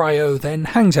in cryo, then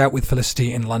hangs out with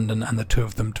Felicity in London, and the two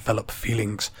of them develop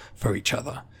feelings for each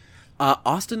other.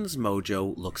 Austin's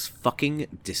mojo looks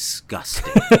fucking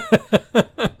disgusting.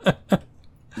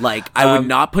 Like, I would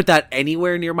not put that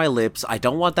anywhere near my lips. I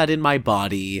don't want that in my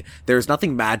body. There's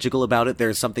nothing magical about it.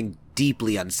 There's something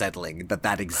deeply unsettling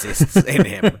that exists in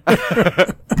him.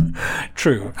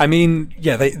 True. I mean,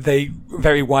 yeah, they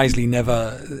very wisely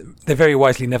never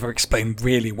explain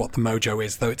really what the mojo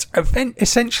is, though it's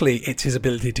essentially it's his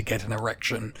ability to get an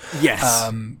erection.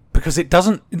 Yes. Because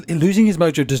losing his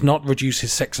mojo does not reduce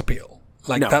his sex appeal.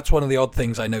 Like, that's one of the odd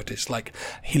things I noticed. Like,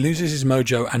 he loses his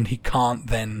mojo and he can't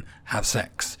then have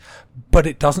sex. But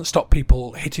it doesn't stop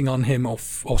people hitting on him or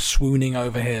swooning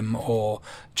over him or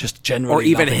just generally or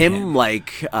even him.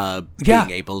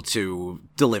 Being able to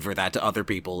deliver that to other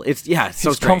people. It's so his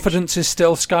strange. confidence is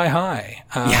still sky high.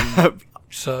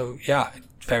 So, yeah,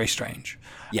 very strange.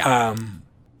 Yeah.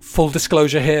 Full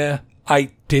disclosure here,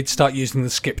 I did start using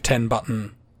the skip 10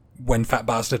 button when Fat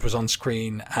Bastard was on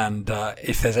screen, and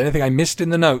if there's anything I missed in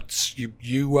the notes,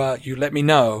 you let me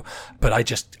know. But I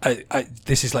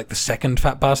this is like the second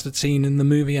Fat Bastard scene in the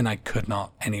movie, and I could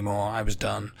not anymore. I was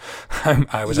done.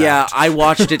 I was out. I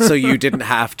watched it so you didn't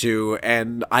have to,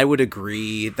 and I would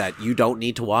agree that you don't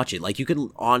need to watch it. Like, you can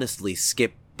honestly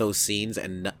skip those scenes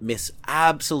and miss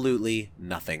absolutely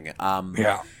nothing.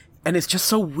 Yeah. And it's just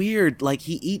so weird. Like,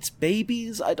 he eats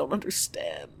babies? I don't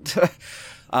understand.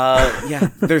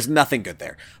 There's nothing good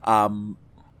there.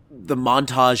 The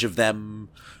montage of them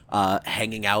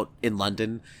hanging out in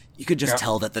London, you could just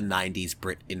tell that the 90s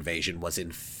Brit invasion was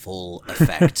in full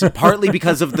effect. Partly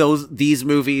because of these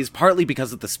movies, partly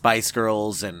because of the Spice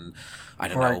Girls and, I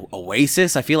don't know,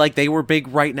 Oasis. I feel like they were big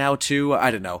right now, too.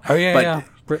 I don't know. Oh, yeah,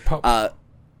 Britpop.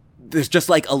 There's just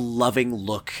like a loving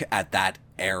look at that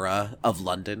era of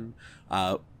London,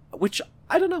 which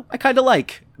I don't know. I kind of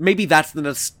like. Maybe that's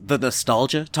the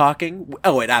nostalgia talking.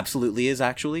 Oh, it absolutely is,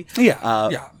 actually. Yeah.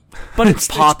 But it's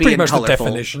poppy pretty and much colorful.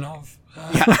 the definition of.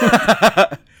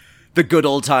 The good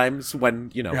old times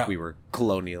when, we were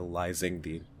colonializing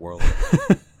the world.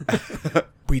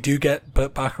 We do get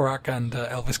Burt Bacharach and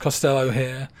Elvis Costello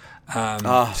here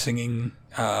singing.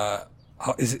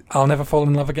 Is it "I'll Never Fall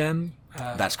in Love Again"?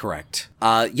 That's correct.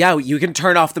 You can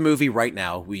turn off the movie right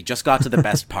now. We just got to the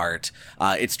best part.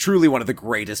 It's truly one of the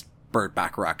greatest Burt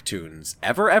Bacharach tunes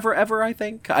ever, I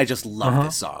think. I just love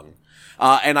this song.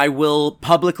 And I will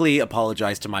publicly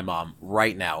apologize to my mom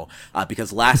right now,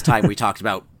 because last time we talked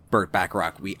about Burt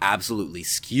Bacharach, we absolutely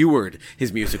skewered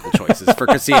his musical choices for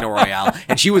Casino Royale,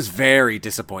 and she was very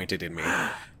disappointed in me.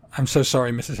 I'm so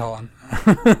sorry, Mrs. Holland.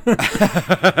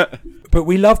 But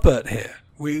we love Burt here.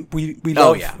 We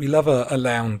love a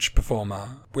lounge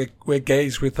performer. We're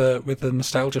gays with a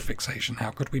nostalgia fixation.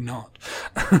 How could we not?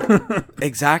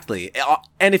 Exactly.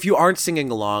 And if you aren't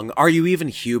singing along, are you even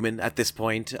human at this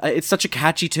point? It's such a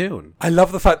catchy tune. I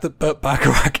love the fact that Burt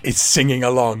Bacharach is singing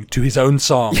along to his own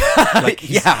song. Like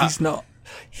he's not.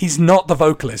 he's not the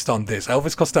vocalist on this.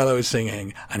 Elvis Costello is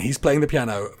singing, and he's playing the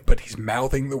piano, but he's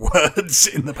mouthing the words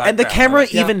in the background. And the camera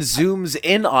Yeah. even zooms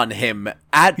in on him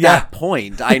at that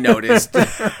point, I noticed.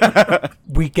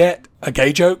 We get a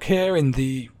gay joke here in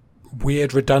the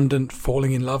weird, redundant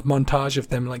falling in love montage of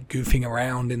them like goofing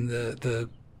around in the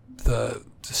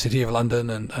city of London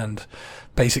and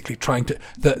basically trying to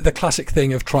the classic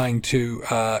thing of trying to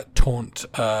taunt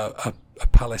a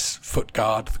palace foot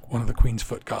guard, one of the Queen's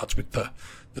foot guards, with the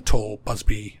tall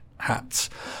Busby hats,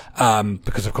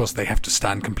 because of course they have to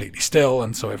stand completely still,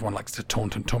 and so everyone likes to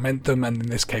taunt and torment them, and in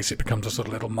this case it becomes a sort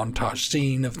of little montage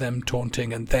scene of them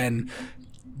taunting and then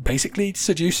basically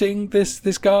seducing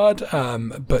this guard,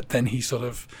 but then he sort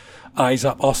of eyes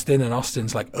up Austin, and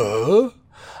Austin's like,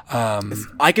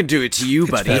 I can do it to you,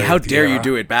 buddy. very How dare you Vera.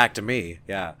 do it back to me?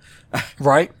 Yeah.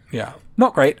 right? Yeah.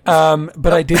 Not great.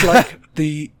 But I did like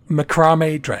the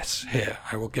macrame dress here.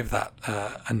 I will give that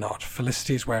a nod.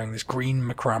 Felicity is wearing this green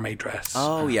macrame dress.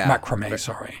 Oh, yeah. Macrame,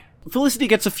 sorry. Felicity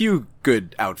gets a few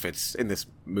good outfits in this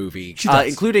movie, She does.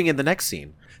 including in the next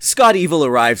scene. Scott Evil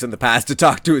arrives in the past to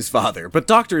talk to his father, but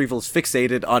Dr. Evil's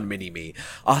fixated on Mini-Me.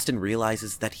 Austin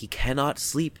realizes that he cannot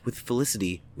sleep with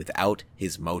Felicity without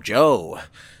his mojo.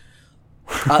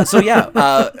 That's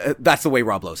the way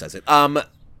Rob Lowe says it.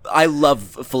 I love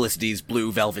Felicity's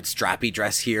blue velvet strappy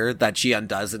dress here that she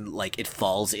undoes and, like, it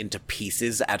falls into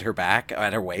pieces at her back,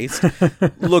 at her waist.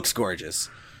 Looks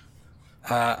gorgeous.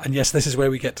 And yes, this is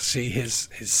where we get to see his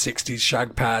 60s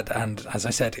shag pad, and as I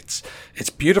said, it's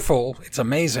beautiful, it's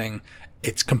amazing,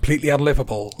 it's completely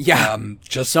unlivable. Yeah,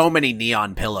 just so many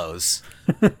neon pillows.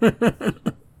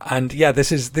 And yeah,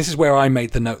 this is where I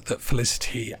made the note that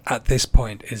Felicity at this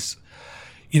point is,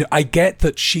 I get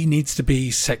that she needs to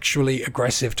be sexually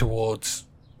aggressive towards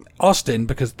Austin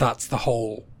because that's the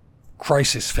whole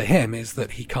crisis for him, is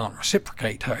that he can't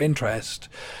reciprocate her interest.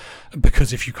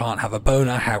 Because if you can't have a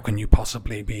boner, how can you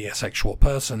possibly be a sexual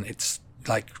person? It's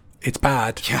like, it's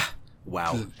bad. Yeah.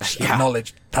 Wow.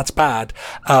 Acknowledge that's bad.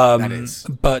 That is.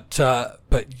 But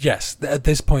yes, at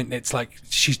this point, it's like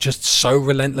she's just so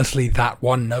relentlessly that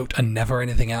one note and never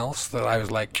anything else that I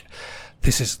was like,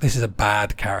 this is a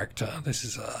bad character. This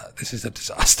is a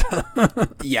disaster.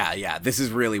 Yeah. This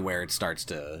is really where it starts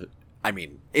to. I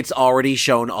mean, it's already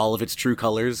shown all of its true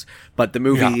colors, but the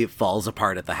movie falls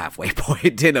apart at the halfway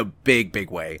point in a big,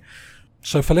 big way.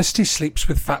 So Felicity sleeps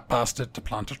with Fat Bastard to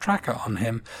plant a tracker on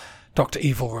him. Dr.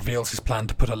 Evil reveals his plan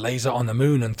to put a laser on the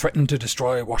moon and threaten to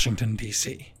destroy Washington,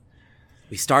 D.C.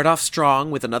 We start off strong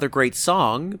with another great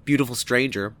song, Beautiful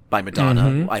Stranger by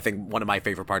Madonna. I think one of my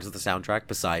favorite parts of the soundtrack,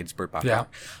 besides Burt Bacharach.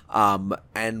 Yeah.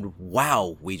 And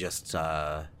wow, we just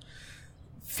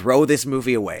throw this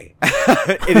movie away.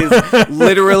 It is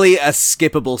literally a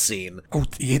skippable scene. Oh,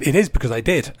 it is, because I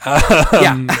did.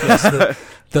 Yeah. Yes,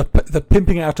 the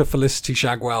pimping out of Felicity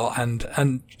Shagwell,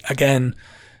 and again,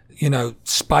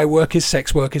 spy work is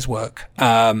sex work is work,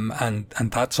 and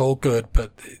that's all good,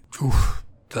 but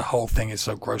the whole thing is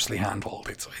so grossly handled.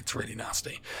 It's really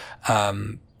nasty,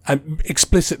 and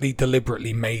explicitly,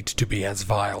 deliberately made to be as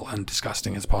vile and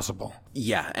disgusting as possible.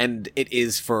 Yeah, and it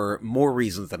is for more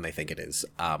reasons than they think it is.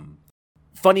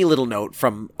 Funny little note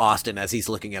from Austin as he's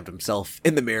looking at himself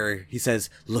in the mirror. He says,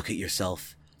 "Look at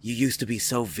yourself. You used to be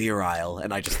so virile,"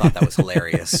 and I just thought that was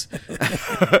hilarious.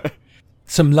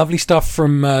 Some lovely stuff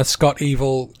from Scott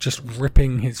Evil, just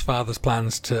ripping his father's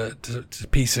plans to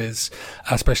pieces,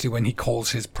 especially when he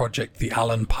calls his project the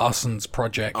Alan Parsons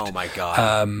Project. Oh my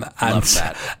god! Love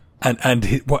that. And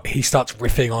he starts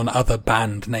riffing on other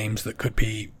band names that could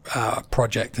be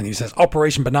project, and he says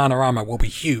Operation Bananarama will be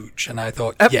huge. And I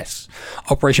thought, yes,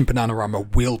 Operation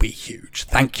Bananarama will be huge.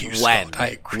 Thank you, Scott. I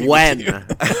agree with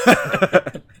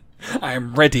you. I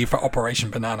am ready for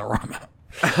Operation Bananarama.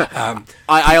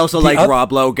 I also like other-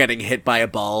 Rob Lowe getting hit by a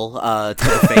ball to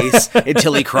the face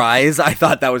until he cries. I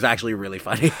thought that was actually really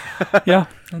funny. Yeah,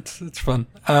 it's fun.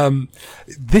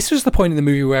 This was the point in the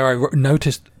movie where I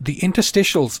noticed the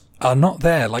interstitials are not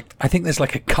there. Like, I think there's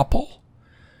like a couple.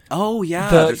 Oh yeah,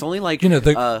 there's only like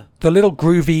the little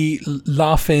groovy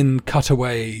laugh-in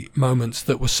cutaway moments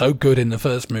that were so good in the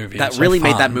first movie. that really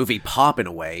made that movie pop in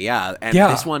a way. Yeah, and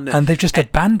this one, and they've just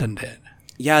abandoned it.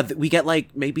 Yeah, we get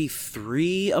like maybe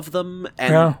 3 of them,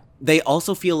 and they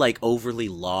also feel like overly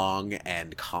long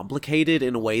and complicated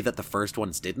in a way that the first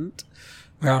ones didn't.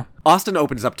 Yeah. Austin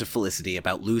opens up to Felicity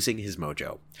about losing his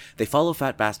mojo. They follow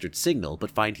Fat Bastard's signal,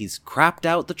 but find he's crapped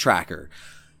out the tracker.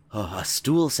 A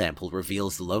stool sample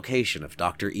reveals the location of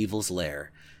Dr. Evil's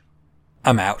lair.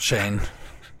 I'm out, Shane.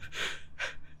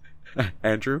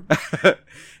 Andrew?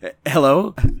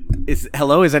 Hello? Is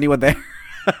anyone there?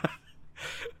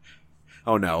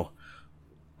 Oh no.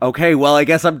 Okay, well, I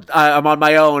guess I'm on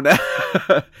my own.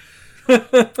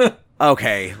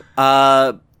 Okay.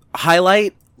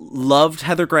 Highlight, loved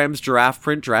Heather Graham's giraffe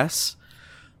print dress.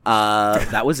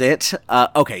 That was it.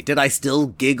 Okay, did I still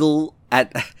giggle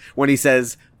at when he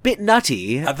says, bit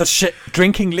nutty? At the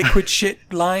drinking liquid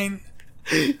shit line?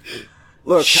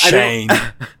 Look, Shane.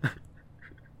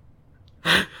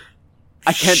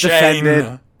 I can't defend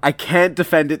it. I can't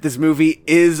defend it. This movie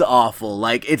is awful.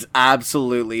 Like, it's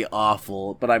absolutely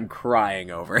awful, but I'm crying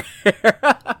over it.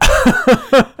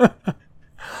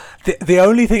 The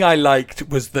only thing I liked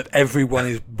was that everyone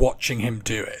is watching him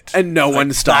do it. And no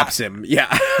one stops him.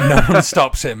 Yeah. No one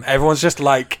stops him. Everyone's just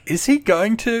like, is he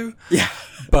going to? Yeah.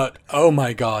 But, oh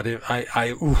my god,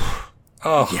 oof.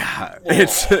 Oh. Yeah.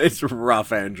 It's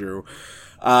rough, Andrew.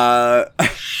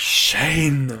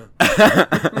 Shane.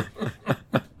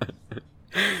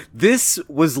 This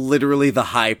was literally the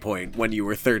high point when you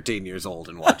were 13 years old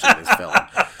and watching this film.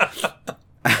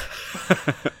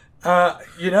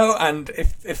 And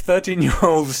if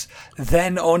 13-year-olds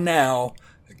then or now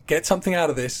get something out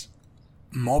of this,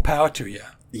 more power to you.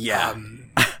 Yeah.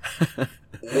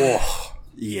 Oh.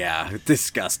 Yeah,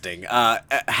 disgusting.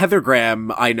 Heather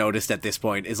Graham, I noticed at this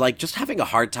point, is like just having a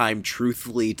hard time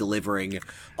truthfully delivering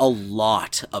a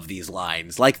lot of these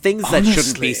lines. Like things that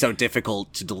shouldn't be so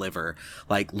difficult to deliver.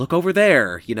 Like, look over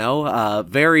there,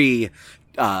 very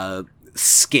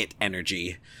skit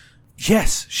energy.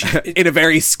 Yes. In a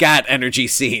very scat energy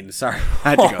scene. Sorry, I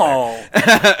had to go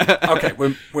there. Okay,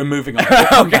 we're moving on. We'll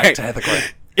come back to Heather Graham.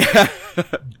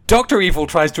 Dr. Evil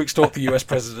tries to extort the US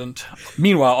president.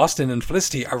 Meanwhile, Austin and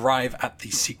Felicity arrive at the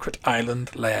secret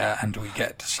island lair, and we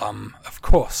get some, of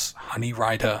course, Honey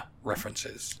Rider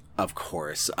references. Of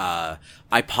course. I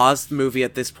paused the movie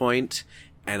at this point,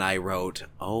 and I wrote,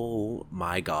 oh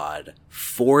my god,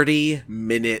 40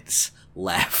 minutes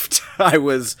left. I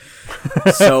was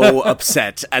so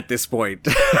upset at this point.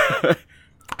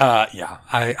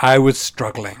 I was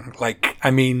struggling. Like, I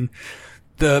mean,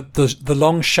 the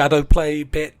long shadow play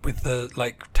bit with the,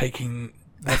 like, taking,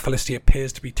 where Felicity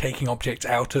appears to be taking objects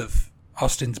out of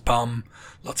Austin's bum,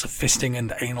 lots of fisting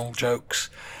and anal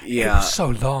jokes. Yeah. It was so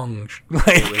long.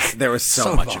 Like, there was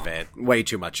so much of it. Way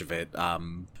too much of it. I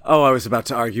was about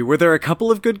to argue, were there a couple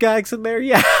of good gags in there?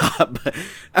 Yeah.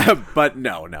 but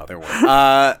no, there weren't.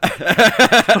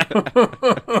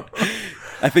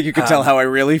 I think you can tell how I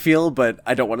really feel, but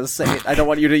I don't want to say it. I don't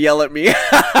want you to yell at me.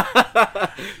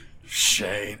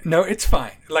 Shane. No, it's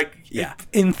fine. Like, yeah.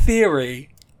 In theory,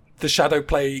 the shadow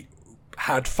play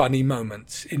had funny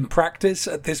moments. In practice,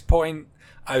 at this point,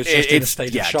 I was just in a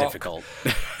state of shock. Difficult.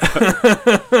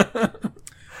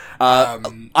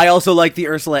 I also like the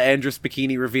Ursula Andress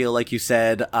bikini reveal, like you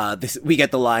said. We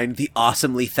get the line, the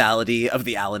awesome lethality of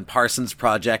the Alan Parsons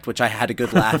Project, which I had a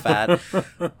good laugh at.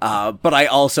 But I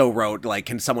also wrote, like,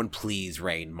 can someone please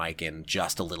rein Mike in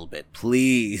just a little bit?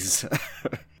 Please.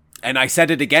 And I said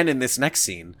it again in this next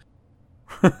scene.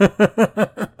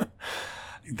 The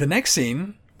next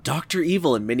scene, Dr.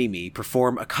 Evil and Mini-Me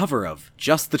perform a cover of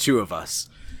Just the Two of Us.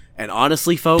 And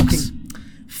honestly, folks,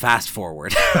 fast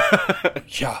forward.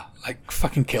 Yeah, like,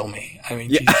 fucking kill me. I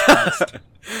mean, Jesus Christ.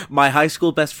 My high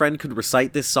school best friend could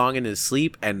recite this song in his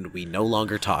sleep, and we no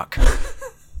longer talk.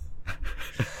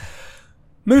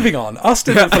 Moving on,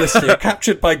 Austin and Felicity are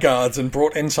captured by guards and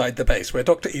brought inside the base, where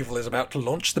Dr. Evil is about to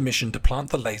launch the mission to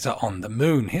plant the laser on the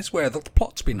moon. Here's where the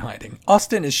plot's been hiding.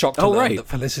 Austin is shocked to learn that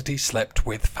Felicity slept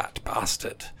with Fat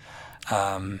Bastard.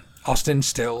 Austin's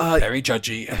still very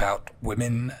judgy about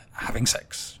women having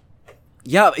sex.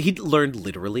 Yeah, he learned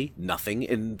literally nothing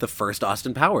in the first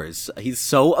Austin Powers. He's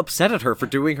so upset at her for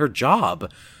doing her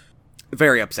job.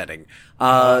 Very upsetting. He's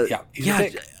a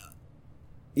dick.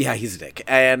 Yeah, he's a dick.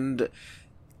 And,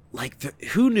 like,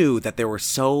 who knew that there were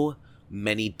so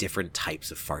many different types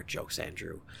of fart jokes,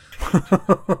 Andrew?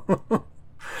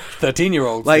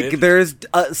 13-year-olds like did. there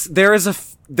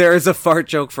is a fart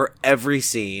joke for every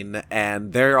scene,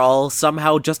 and they're all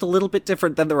somehow just a little bit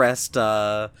different than the rest.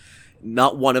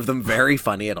 Not one of them very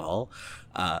funny at all.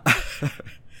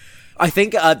 I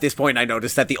think at this point I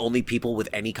noticed that the only people with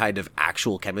any kind of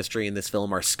actual chemistry in this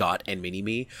film are Scott and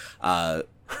Mini-Me.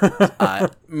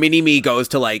 Mini-Me goes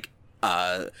to, like,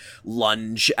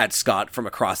 lunge at Scott from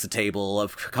across the table a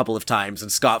couple of times,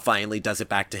 and Scott finally does it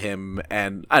back to him,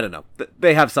 and I don't know,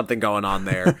 they have something going on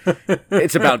there.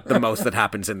 It's about the most that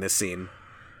happens in this scene.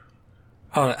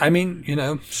 I mean,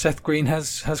 Seth Green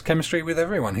has chemistry with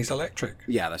everyone. He's electric.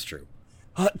 Yeah, that's true.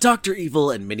 Dr. Evil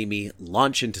and Mini-Me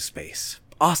launch into space.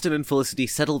 Austin and Felicity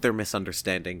settle their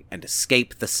misunderstanding and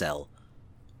escape the cell.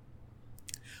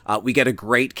 We get a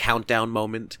great countdown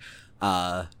moment.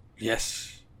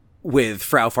 Yes. with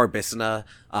Frau Farbissina,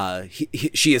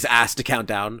 she is asked to count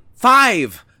down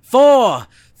 5, 4,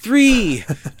 3,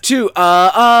 2,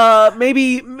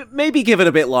 maybe give it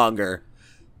a bit longer.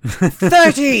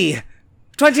 30,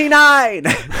 29,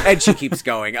 and she keeps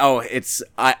going. Oh,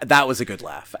 that was a good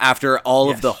laugh. After all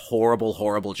of the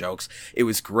horrible jokes, it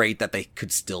was great that they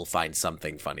could still find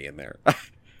something funny in there.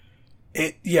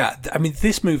 I mean,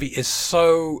 this movie is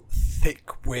so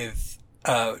thick with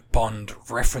Bond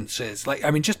references. Like, I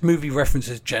mean, just movie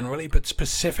references generally, but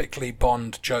specifically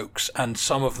Bond jokes, and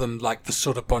some of them, like the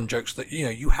sort of Bond jokes that, you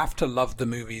know, you have to love the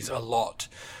movies a lot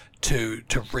to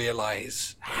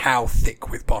realize how thick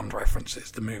with Bond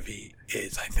references the movie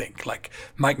is, I think. Like,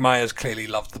 Mike Myers clearly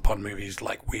loved the Bond movies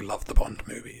like we love the Bond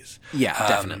movies. Yeah,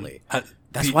 definitely.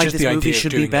 That's why this movie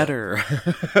should be better.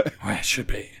 Well, it should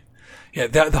be. Yeah,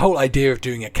 the whole idea of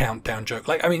doing a countdown joke,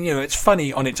 like, I mean, you know, it's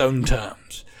funny on its own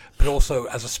terms, but also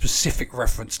as a specific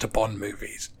reference to Bond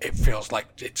movies, it feels like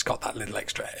it's got that little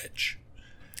extra edge.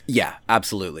 Yeah,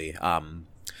 absolutely.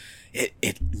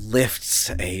 It lifts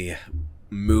a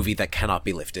movie that cannot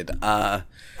be lifted.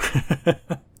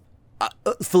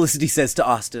 Felicity says to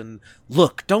Austin,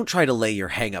 "Look, don't try to lay your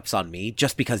hang-ups on me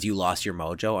just because you lost your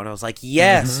mojo." And I was like,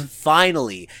 yes,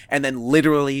 finally. And then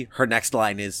literally her next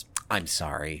line is, "I'm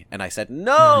sorry." And I said,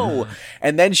 no.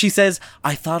 And then she says,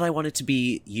 "I thought I wanted to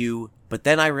be you, but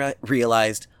then I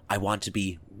realized I want to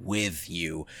be with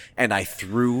you." And I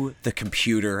threw the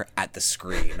computer at the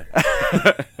screen.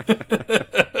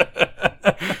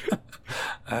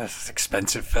 It's an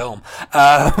expensive film.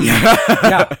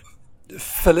 Yeah.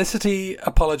 Felicity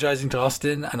apologizing to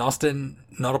Austin, and Austin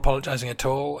not apologizing at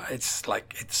all. It's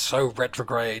like, it's so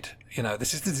retrograde. You know,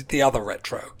 this is the other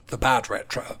retro, the bad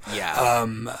retro. Yeah.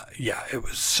 It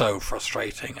was so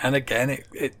frustrating. And again,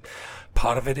 it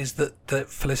part of it is that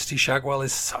Felicity Shagwell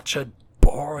is such a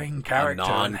boring character. A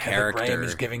non-character. And Heather Graham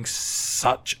is giving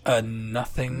such a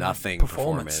nothing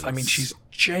performance. I mean, she's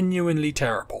genuinely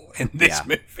terrible in this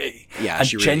movie. Yeah, and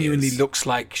she really genuinely is. looks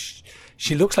like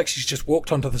she looks like she's just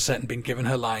walked onto the set and been given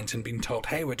her lines and been told,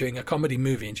 "Hey, we're doing a comedy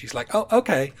movie," and she's like, "Oh,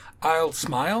 okay, I'll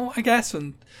smile, I guess,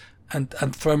 and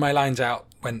throw my lines out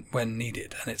when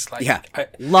needed." And it's like,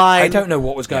 I don't know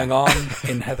what was going on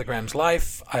in Heather Graham's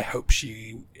life. I hope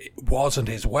she was and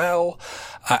is well.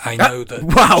 I know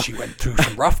that she went through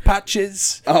some rough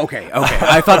patches. Okay.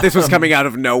 I thought this was coming out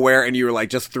of nowhere, and you were like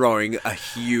just throwing a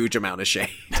huge amount of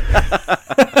shade.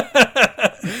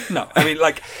 No, I mean,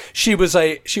 like, she was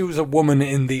a woman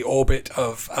in the orbit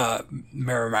of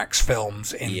Miramax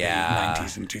films in the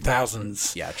 90s and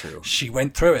 2000s. Yeah, true. She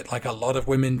went through it like a lot of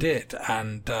women did,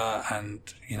 and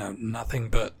you know, nothing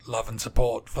but love and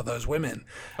support for those women.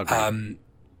 Okay.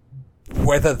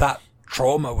 Whether that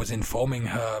trauma was informing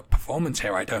her performance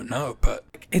here, I don't know, but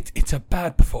it's a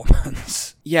bad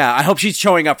performance. Yeah, I hope she's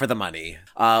showing up for the money.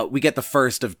 We get the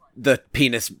first of the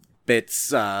penis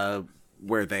bits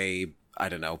where they, I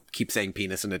don't know, keep saying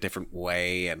penis in a different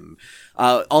way, and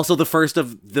also the first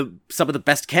of some of the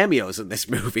best cameos in this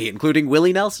movie, including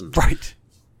Willie Nelson. Right.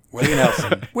 Willie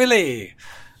Nelson. Willie!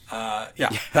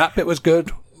 That bit was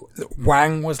good.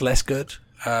 Wang was less good.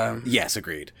 Yes,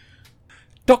 agreed.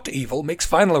 Dr. Evil makes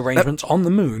final arrangements on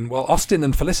the moon while Austin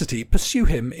and Felicity pursue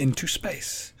him into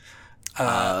space.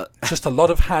 Just a lot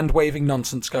of hand-waving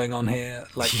nonsense going on here.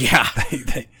 Like,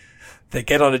 they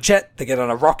get on a jet, they get on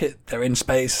a rocket, they're in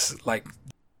space, like...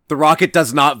 The rocket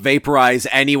does not vaporize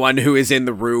anyone who is in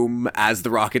the room as the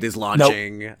rocket is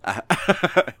launching. Nope.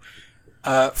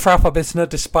 Frau Farbissina,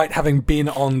 despite having been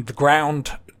on the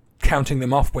ground counting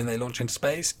them off when they launch into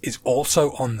space, is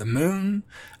also on the moon.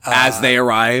 As they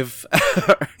arrive.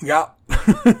 Yeah.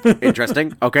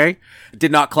 Interesting. Okay.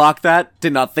 Did not clock that.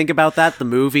 Did not think about that. The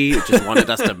movie just wanted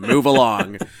us to move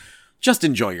along. Just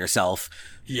enjoy yourself.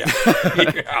 Yeah.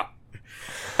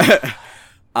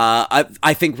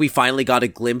 I think we finally got a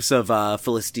glimpse of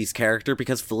Felicity's character,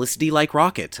 because Felicity, like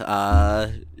Rocket,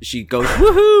 she goes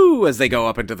woohoo as they go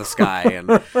up into the sky, and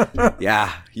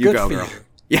you Good go, for girl. You.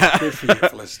 Yeah, good for you,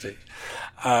 Felicity.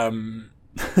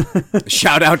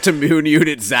 Shout out to Moon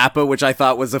Unit Zappa, which I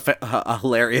thought was a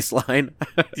hilarious line.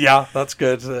 Yeah, that's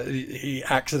good. He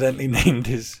accidentally named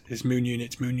his Moon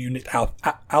Unit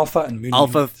Alpha and Moon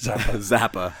Alpha Unit Zappa.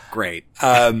 Zappa, great.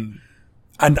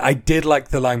 And I did like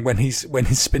the line when his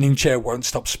spinning chair won't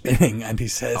stop spinning, and he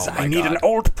says, "I need an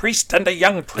old priest and a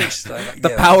young priest." Like,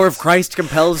 the power of Christ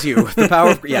compels you. The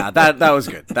power of, that was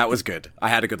good. That was good. I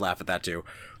had a good laugh at that too.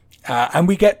 And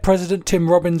we get President Tim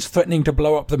Robbins threatening to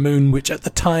blow up the moon, which at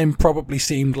the time probably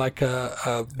seemed like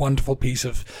a wonderful piece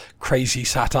of crazy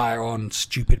satire on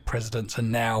stupid presidents,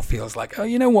 and now feels like, oh,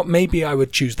 you know what, maybe I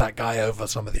would choose that guy over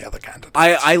some of the other candidates.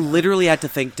 I literally had to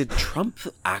think, did Trump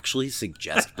actually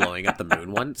suggest blowing up the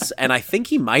moon once? And I think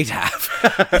he might have.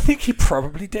 I think he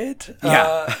probably did.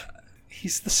 Yeah.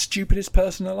 He's the stupidest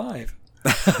person alive.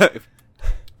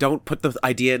 Don't put the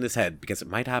idea in his head, because it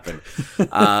might happen.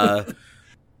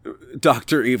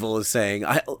 Dr. Evil is saying,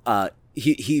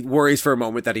 he worries for a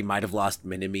moment that he might have lost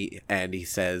Minimi, and he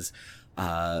says,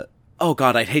 oh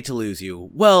god, I'd hate to lose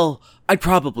you. Well, I'd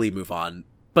probably move on,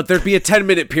 but there'd be a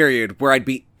 10-minute period where I'd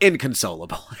be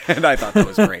inconsolable. And I thought that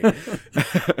was great.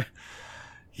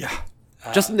 Yeah.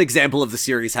 Just an example of the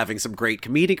series having some great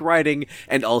comedic writing,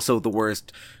 and also the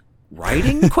worst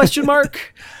writing, question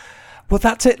mark? Well,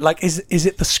 that's it. Like, is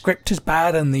it the script is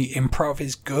bad and the improv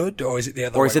is good, or is it the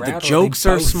other way around? Or is it the jokes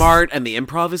are smart and the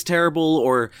improv is terrible,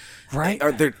 or right?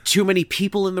 Are there too many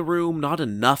people in the room, not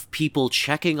enough people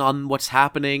checking on what's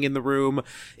happening in the room?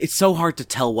 It's so hard to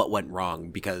tell what went wrong,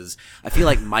 because I feel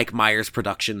like Mike Myers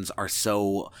productions are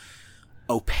so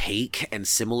opaque and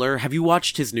similar. Have you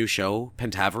watched his new show,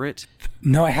 Pentaverate?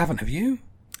 No, I haven't. Have you?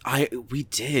 We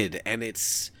did, and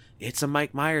it's a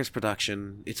Mike Myers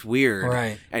production. It's weird.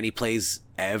 Right. And he plays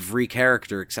every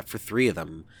character except for 3 of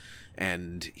them.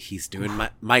 And he's doing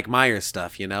Mike Myers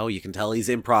stuff, you know? You can tell he's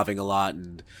improvising a lot,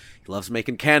 and he loves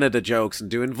making Canada jokes and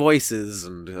doing voices,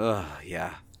 and,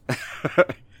 yeah.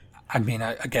 I mean,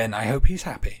 I hope he's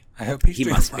happy. I hope he's He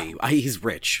doing must well. be. He's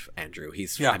rich, Andrew.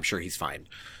 Yeah. I'm sure he's fine.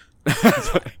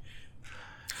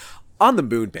 On the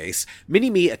moon base,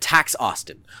 Mini-Me attacks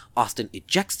Austin. Austin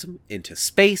ejects him into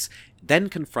space, then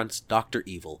confronts Dr.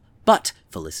 Evil. But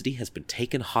Felicity has been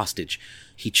taken hostage.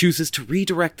 He chooses to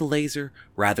redirect the laser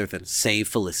rather than save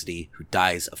Felicity, who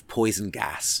dies of poison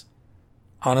gas.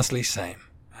 Honestly, same.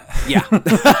 Yeah.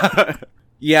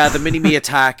 Yeah, the Mini-Me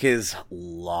attack is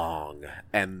long.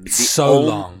 And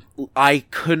long. I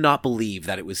could not believe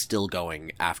that it was still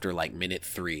going after, like, minute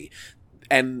 3.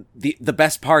 And the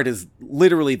best part is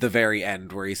literally the very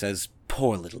end, where he says,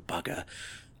 "Poor little bugger."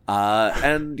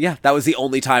 And yeah, that was the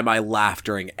only time I laughed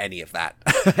during any of that.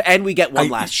 And we get one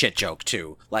last shit joke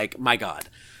too. Like, my god.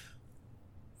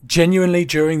 Genuinely,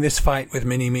 during this fight with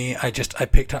Mini-Me, I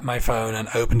picked up my phone and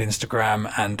opened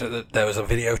Instagram, and there was a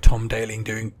video of Tom Daly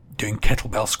doing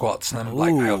kettlebell squats, and I'm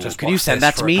like, I'll just can you watch send this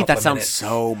that to for a me? couple That of sounds minutes.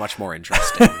 so much more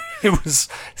interesting. It was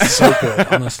so good,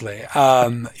 honestly.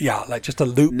 Yeah, like just a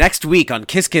loop. Next week on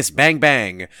Kiss Kiss Bang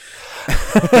Bang.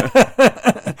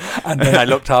 And then I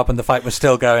looked up and the fight was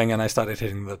still going, and I started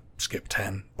hitting the skip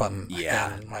 10 button.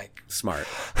 Yeah. again, like Smart.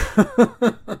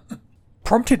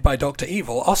 Prompted by Dr.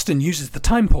 Evil, Austin uses the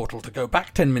time portal to go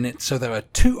back 10 minutes, so there are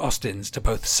 2 Austins to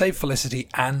both save Felicity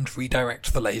and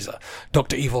redirect the laser.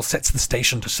 Dr. Evil sets the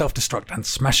station to self-destruct and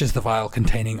smashes the vial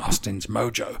containing Austin's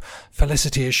mojo.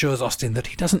 Felicity assures Austin that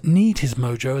he doesn't need his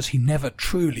mojo, as he never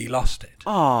truly lost it.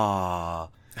 Aww.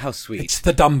 How sweet. It's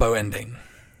the Dumbo ending.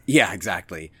 Yeah,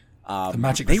 exactly. The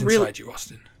magic is inside you,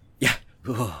 Austin. Yeah.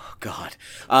 Oh, God.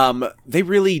 They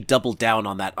really doubled down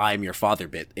on that "I'm your father"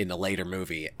 bit in a later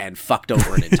movie and fucked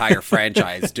over an entire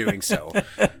franchise doing so.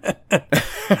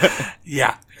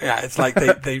 Yeah. It's like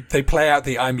they play out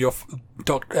the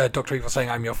Dr. Evil saying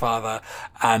 "I'm your father,"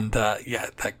 and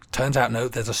turns out no,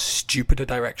 there's a stupider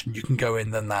direction you can go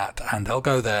in than that, and they'll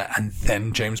go there, and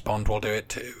then James Bond will do it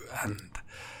too. And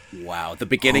wow, the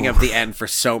beginning of the end for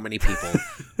so many people.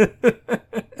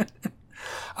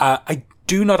 I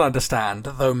do not understand,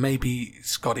 though maybe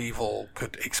Scott Evil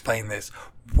could explain this,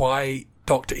 why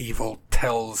Dr. Evil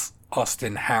tells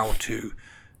Austin how to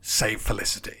save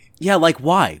Felicity. Yeah, like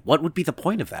why? What would be the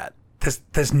point of that?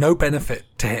 There's no benefit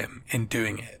to him in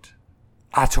doing it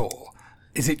at all.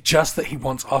 Is it just that he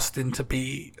wants Austin to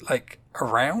be, like,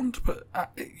 around? But,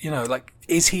 like,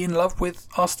 is he in love with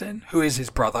Austin, who is his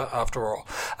brother, after all?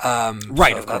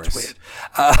 Right, so of that's course.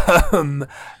 weird.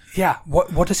 Yeah,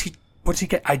 what does he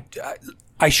get?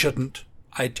 I shouldn't.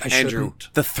 I Andrew,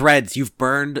 shouldn't. the threads, you've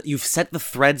set the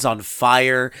threads on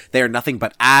fire. They are nothing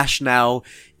but ash now.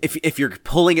 If you're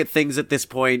pulling at things at this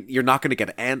point, you're not going to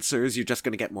get answers. You're just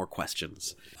going to get more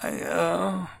questions.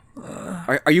 Are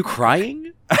you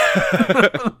crying?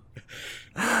 A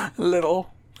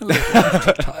little. I'm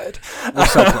tired. We're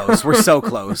so close. We're so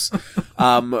close.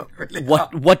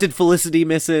 What did Felicity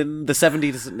miss in the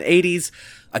 70s and 80s?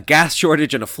 A gas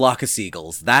shortage and a flock of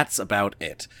seagulls. That's about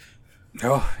it.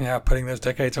 Oh, yeah, putting those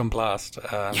decades on blast.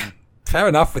 Fair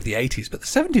enough with the 80s, but the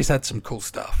 70s had some cool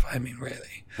stuff. I mean,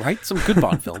 really. Right? Some good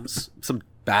Bond films. Some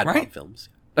bad Bond films.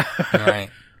 Right.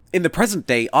 In the present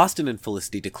day, Austin and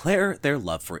Felicity declare their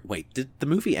love for... Wait, did the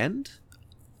movie end?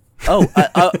 Oh,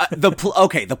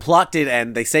 the plot did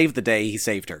end. They saved the day. He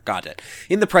saved her. Got it.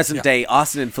 In the present day,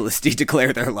 Austin and Felicity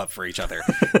declare their love for each other.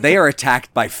 They are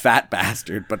attacked by Fat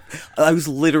Bastard, but I was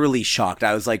literally shocked.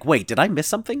 I was like, wait, did I miss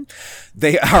something?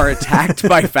 They are attacked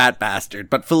by Fat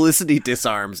Bastard, but Felicity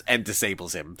disarms and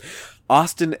disables him.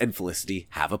 Austin and Felicity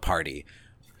have a party.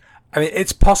 I mean,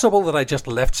 it's possible that I just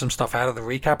left some stuff out of the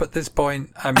recap at this point.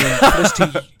 I mean,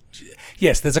 Felicity...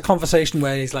 Yes, there's a conversation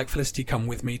where he's like, Felicity, come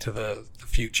with me to the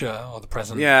future or the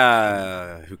present.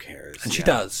 Yeah, who cares? And she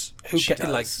does.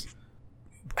 Like,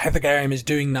 Heather Graham is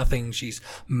doing nothing. She's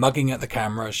mugging at the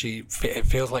camera. It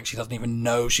feels like she doesn't even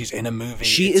know she's in a movie.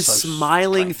 She is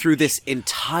smiling through this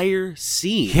entire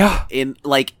scene. Yeah. In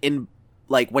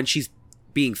when she's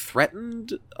being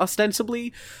threatened,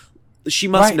 ostensibly, she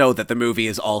must know that the movie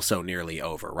is also nearly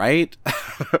over, right?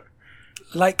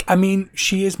 Like, I mean,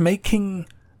 she is making...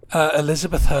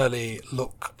 Elizabeth Hurley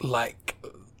look like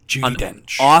Judi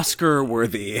Dench.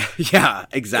 Oscar-worthy. Yeah,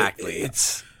 exactly.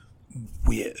 It's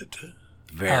weird.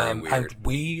 Very weird. And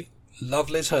we love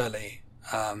Liz Hurley.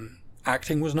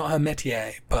 Acting was not her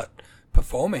métier, but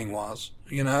performing was,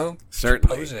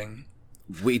 Certainly. Posing.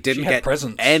 We didn't get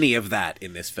any of that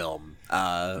in this film.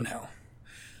 No.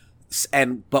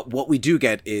 But what we do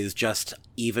get is just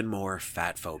even more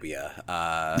fat phobia.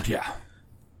 Yeah.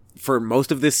 For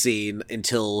most of this scene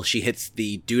until she hits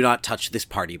the do not touch this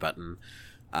party button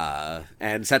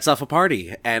and sets off a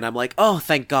party. And I'm like, oh,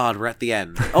 thank God, we're at the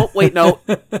end. Oh, wait, no.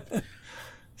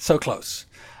 So close.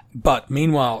 But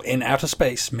meanwhile, in outer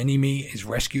space, Mini-Me is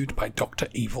rescued by Dr.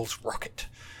 Evil's rocket.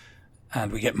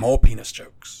 And we get more penis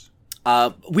jokes.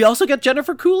 We also get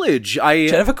Jennifer Coolidge.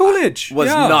 Jennifer Coolidge! Was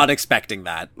not expecting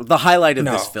that. The highlight of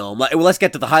this film. Let's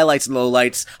get to the highlights and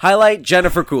lowlights. Highlight,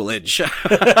 Jennifer Coolidge.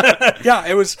 Yeah,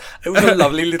 it was a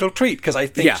lovely little treat, because I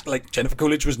think Jennifer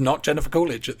Coolidge was not Jennifer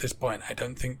Coolidge at this point. I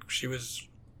don't think she was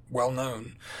well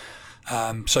known.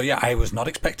 I was not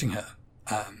expecting her.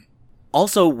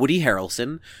 Also, Woody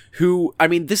Harrelson, who, I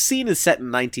mean, this scene is set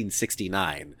in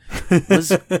 1969.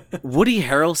 Was Woody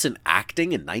Harrelson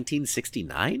acting in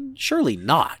 1969? Surely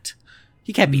not.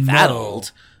 He can't be that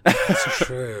old. That's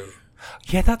true.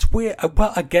 Yeah, that's weird.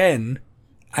 Well, again,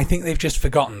 I think they've just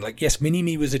forgotten. Like, yes,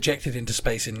 Mini-Me was ejected into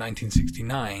space in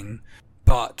 1969,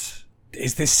 but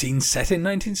is this scene set in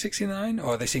 1969?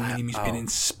 Or are they saying Mini-Me's been in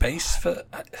space for...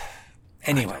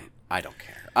 Anyway. I don't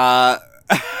care.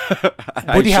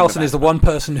 Woody Harrelson is the one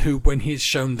person who, when he's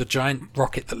shown the giant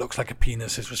rocket that looks like a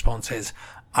penis, his response is,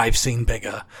 I've seen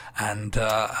bigger. And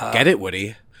get it,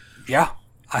 Woody? Yeah.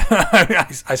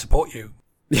 I support you.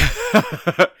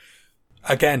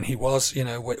 Again, he was,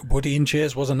 Woody in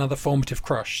Cheers was another formative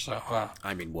crush. So,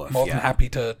 more than happy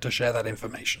to share that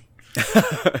information.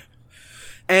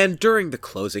 And during the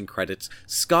closing credits,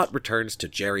 Scott returns to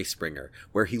Jerry Springer,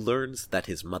 where he learns that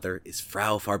his mother is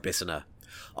Frau Farbissina.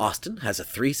 Austin has a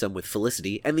threesome with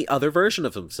Felicity and the other version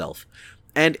of himself.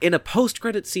 And in a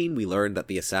post-credit scene, we learn that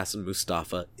the assassin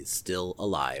Mustafa is still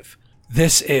alive.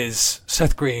 This is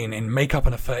Seth Green in makeup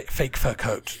and a fake fur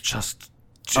coat, just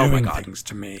doing things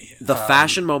to me. The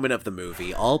fashion moment of the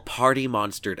movie, all party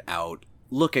monstered out,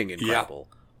 looking incredible.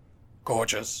 Yeah.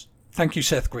 Gorgeous. Thank you,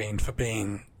 Seth Green, for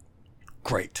being...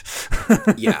 great.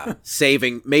 Yeah,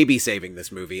 maybe saving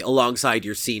this movie alongside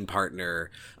your scene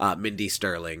partner, Mindy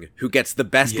Sterling, who gets the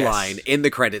best line in the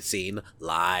credit scene,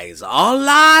 lies, all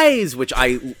lies, which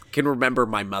I can remember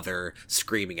my mother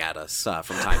screaming at us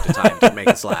from time to time to make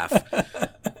us laugh.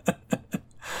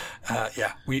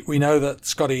 We know that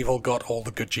Scott Evil got all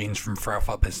the good genes from Frau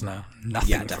Farbissina. Nothing.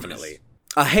 Yeah, definitely.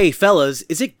 Hey, fellas,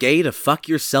 is it gay to fuck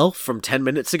yourself from 10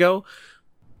 minutes ago?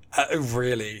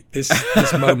 Really, this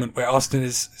moment where Austin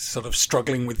is sort of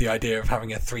struggling with the idea of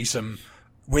having a threesome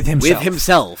with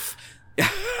himself.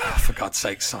 For God's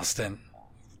sakes, Austin.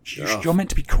 You're meant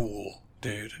to be cool,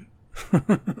 dude.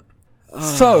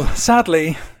 So,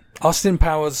 sadly, Austin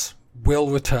Powers will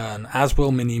return, as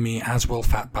will Mini-Me, as will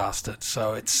Fat Bastard.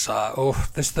 So it's,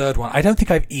 this third one. I don't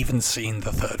think I've even seen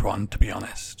the third one, to be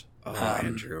honest.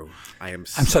 Andrew, I'm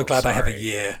so glad sorry. I have a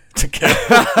year to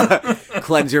kill.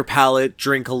 Cleanse your palate,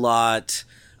 drink a lot,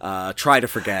 try to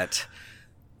forget.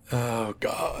 Oh,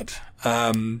 God.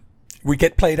 We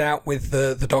get played out with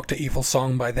the Dr. Evil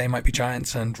song by They Might Be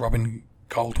Giants and Robin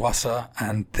Goldwasser,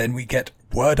 and then we get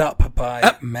Word Up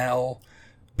by Mel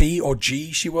B or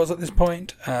G she was at this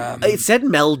point. It said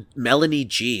Melanie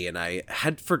G, and I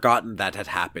had forgotten that had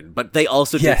happened. But they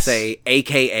also did say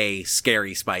AKA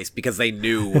Scary Spice because they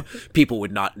knew people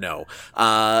would not know.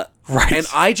 Right. And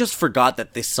I just forgot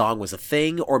that this song was a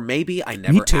thing, or maybe I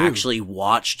never actually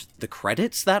watched the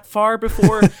credits that far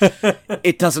before.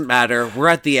 It doesn't matter. We're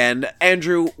at the end.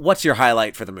 Andrew, what's your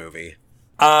highlight for the movie?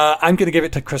 I'm going to give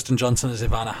it to Kristen Johnson as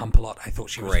Ivana Humpalot. I thought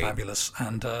she was fabulous,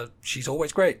 and she's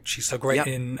always great. She's so great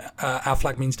in Our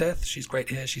Flag Means Death. She's great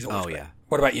here. She's always great.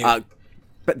 What about you?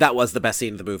 But that was the best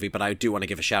scene of the movie, but I do want to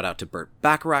give a shout out to Burt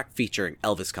Bacharach featuring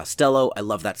Elvis Costello. I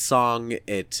love that song.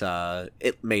 It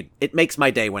makes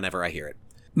my day whenever I hear it.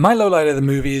 My lowlight of the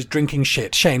movie is drinking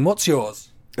shit. Shane, what's yours?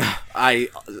 I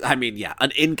mean, yeah,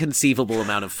 an inconceivable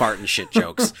amount of fart and shit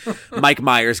jokes. Mike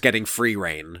Myers getting free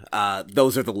reign.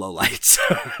 Those are the lowlights.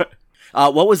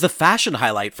 What was the fashion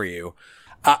highlight for you?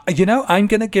 I'm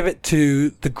going to give it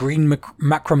to the green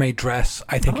macrame dress.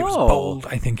 I think it was bold.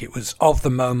 I think it was of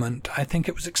the moment. I think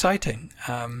it was exciting.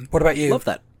 What about you? Love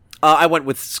that. I went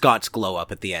with Scott's glow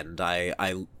up at the end.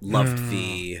 I loved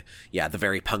the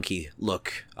very punky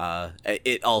look.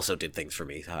 It also did things for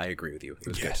me. I agree with you. It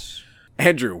was good.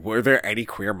 Andrew, were there any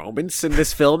queer moments in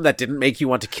this film that didn't make you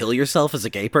want to kill yourself as a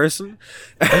gay person?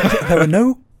 There were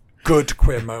no good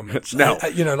queer moments. No.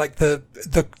 Like there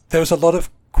was a lot of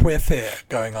queer fear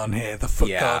going on here. The foot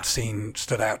guard scene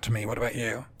stood out to me. What about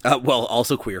you? Well,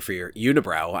 also queer fear.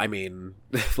 Unibrow. I mean,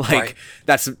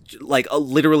 that's like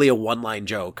literally a one-line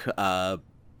joke.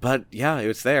 But yeah, it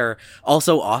was there.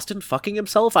 Also, Austin fucking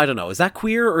himself? I don't know. Is that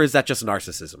queer or is that just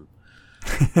narcissism?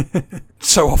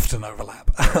 So often overlap.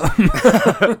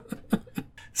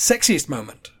 Sexiest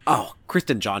moment. Oh,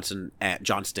 Kristen Johnston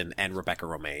and Rebecca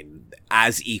Romaine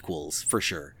as equals for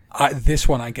sure. This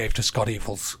one I gave to Scott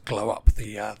Evil's glow up,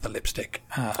 the lipstick.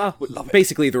 Love it.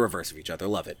 Basically the reverse of each other.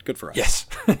 Love it. Good for us. Yes.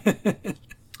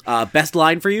 Best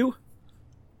line for you?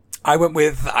 I went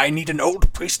with, I need an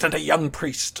old priest and a young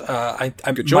priest. I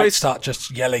might start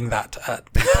just yelling that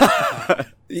at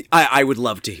people. I would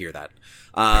love to hear that.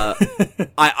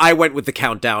 I went with the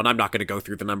countdown. I'm not going to go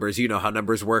through the numbers. You know how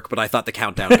numbers work, but I thought the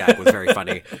countdown gag was very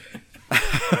funny.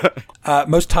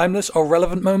 Most timeless or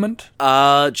relevant moment?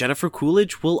 Jennifer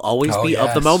Coolidge will always be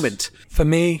of the moment. For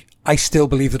me, I still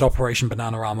believe that Operation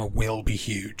Bananarama will be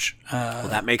huge. Well,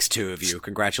 that makes two of you.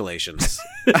 Congratulations.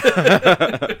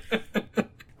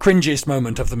 Cringiest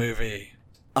moment of the movie?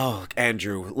 Oh,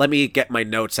 Andrew, let me get my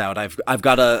notes out. I've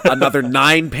got another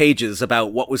 9 pages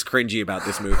about what was cringy about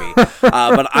this movie.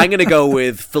 But I'm going to go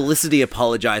with Felicity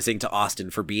apologizing to Austin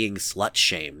for being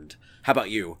slut-shamed. How about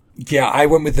you? Yeah, I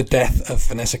went with the death of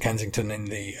Vanessa Kensington in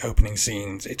the opening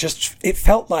scenes. It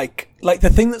felt like the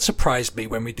thing that surprised me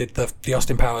when we did the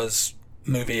Austin Powers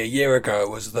movie a year ago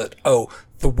was that,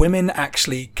 the women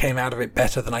actually came out of it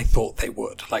better than I thought they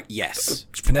would. Yes.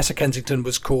 Vanessa Kensington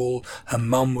was cool. Her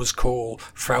mum was cool.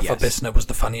 Frau Verbissner was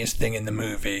the funniest thing in the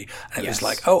movie. And it was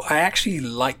like, I actually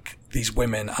like these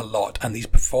women a lot and these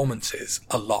performances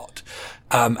a lot.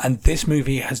 And this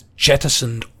movie has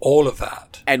jettisoned all of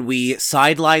that. And we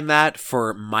sideline that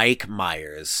for Mike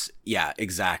Myers. Yeah,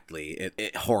 exactly.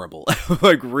 It horrible.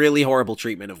 Really horrible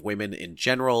treatment of women in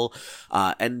general.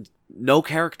 And no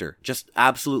character. Just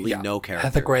absolutely no character.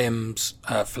 Heather Graham's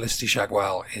Felicity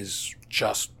Shagwell is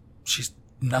just, she's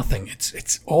nothing.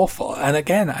 It's awful. And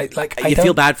again, I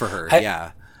feel bad for her.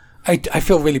 I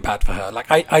feel really bad for her.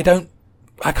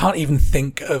 I can't even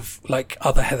think of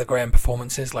other Heather Graham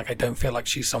performances. I don't feel like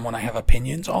she's someone I have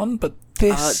opinions on, but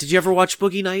this... did you ever watch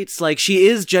Boogie Nights? She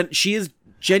is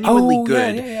genuinely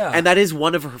good. Yeah. And that is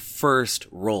one of her first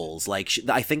roles. I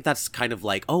think that's kind of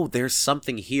there's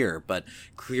something here, but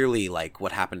clearly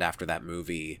what happened after that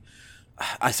movie.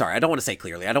 I don't want to say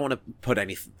clearly. I don't want to put I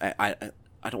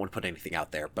don't want to put anything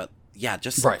out there, but yeah,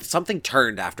 just something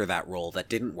turned after that role that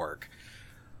didn't work.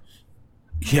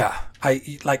 Yeah. I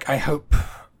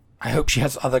hope she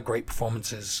has other great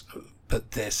performances,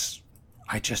 but this,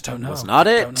 I just don't know. Was not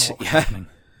it. Don't know what's happening.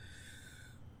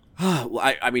 Well,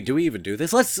 I mean, do we even do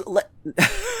this? Let's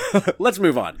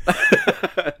move on.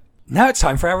 Now it's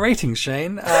time for our ratings,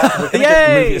 Shane. We're going to give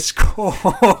the movie a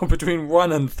score between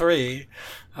 1 and 3.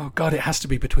 Oh God, it has to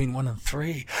be between 1 and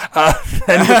 3. Then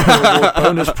we're going to award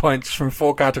bonus points from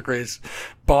 4 categories: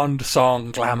 Bond,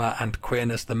 song, glamour, and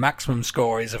queerness. The maximum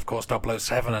score is, of course,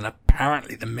 007, and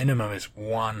apparently the minimum is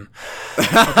 1.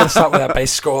 We're going to start with our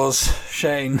base scores,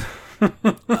 Shane.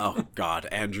 Oh God,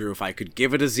 Andrew, if I could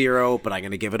give it a 0, but I'm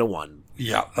going to give it a 1.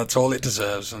 Yeah, that's all it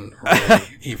deserves, and really,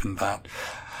 even that.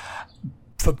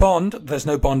 For Bond, there's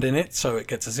no Bond in it, so it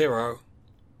gets a 0.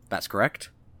 That's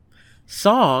correct.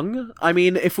 song. I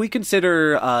mean, if we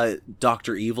consider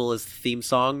Dr. Evil as the theme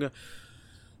song,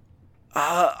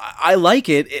 I like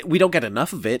it. We don't get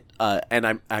enough of it,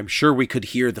 and I'm sure we could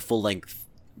hear the full-length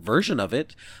version of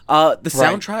it. The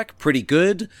soundtrack, pretty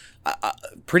good.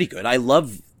 Pretty good. I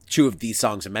love two of these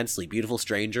songs immensely. Beautiful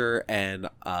Stranger and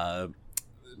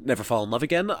Never Fall in Love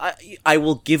Again. I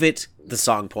will give it the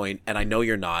song point, and I know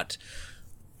you're not.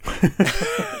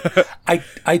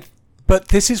 But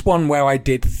this is one where I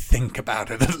did think about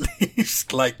it at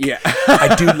least. Like, yeah.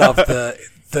 I do love the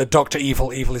Dr.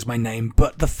 Evil is my name,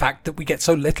 but the fact that we get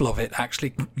so little of it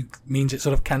actually means it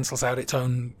sort of cancels out its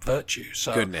own virtue.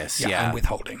 So, goodness, yeah. I'm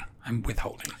withholding.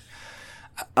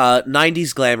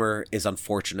 90s glamour is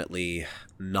unfortunately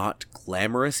not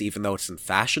glamorous, even though it's in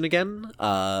fashion again.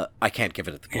 I can't give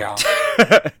it at the point.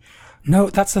 Yeah.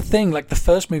 No, that's the thing. Like, the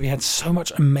first movie had so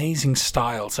much amazing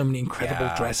style, so many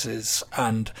incredible dresses,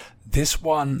 and this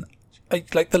one,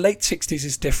 like the late 60s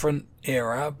is different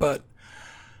era, but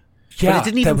yeah, but it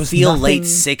didn't even feel late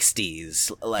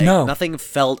 60s. Like, nothing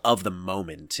felt of the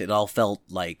moment. It all felt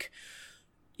like,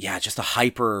 yeah, just a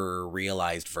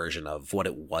hyper-realized version of what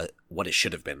it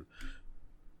should have been.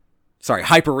 Sorry,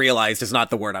 hyper-realized is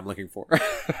not the word I'm looking for.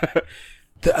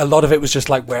 A lot of it was just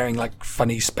like wearing like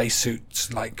funny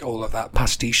spacesuits, like all of that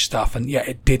pastiche stuff. And yeah,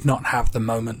 it did not have the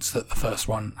moments that the first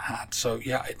one had. So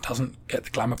yeah, it doesn't get the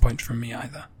glamour point from me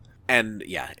either. And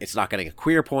yeah, it's not getting a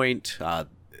queer point.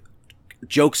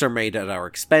 Jokes are made at our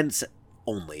expense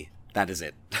only. That is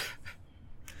it.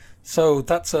 So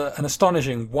that's an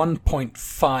astonishing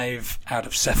 1.5 out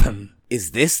of 7. Is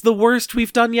this the worst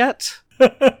we've done yet?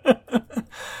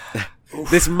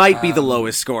 This might be the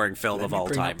lowest scoring film of all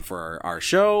time for our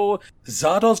show.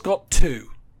 Zardoz got 2.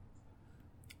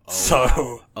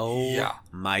 Yeah.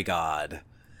 My God.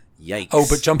 Yikes. Oh,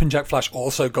 but Jumpin' Jack Flash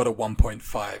also got a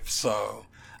 1.5. So,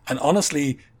 and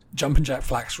honestly, Jumpin' Jack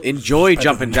Flash. Enjoy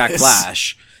Jumpin' Jack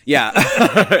Flash. Yeah.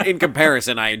 In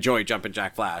comparison, I enjoy Jumpin'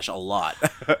 Jack Flash a lot.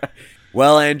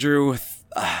 Well, Andrew,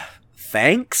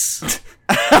 thanks.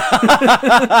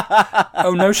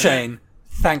 Oh, no, Shane.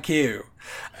 Thank you.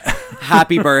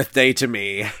 Happy birthday to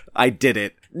me. I did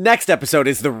it. Next episode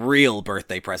is the real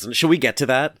birthday present. Shall we get to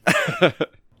that?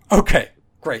 Okay,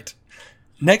 great.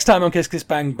 Next time on Kiss Kiss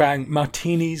Bang Bang,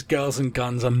 martinis, girls and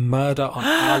guns, and murder on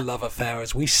our love affair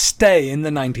as we stay in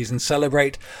the 90s and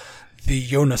celebrate the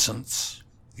Yo-naissance.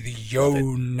 The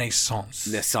Yo-naissance.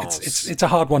 It's a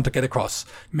hard one to get across.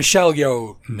 Michelle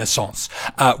Yo-naissance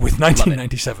with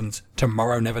 1997's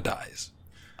Tomorrow Never Dies.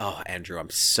 Oh, Andrew,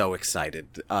 I'm so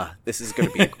excited. This is going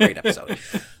to be a great episode.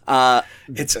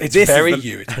 It's very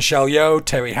you. It's Michelle Yeoh,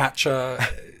 Terry Hatcher,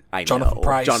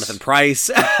 Jonathan Price.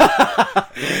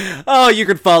 Oh, you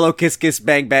can follow Kiss Kiss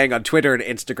Bang Bang on Twitter and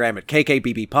Instagram at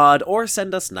KKBBPod, or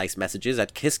send us nice messages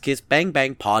at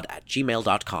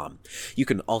kisskissbangbangpod@gmail.com. You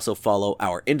can also follow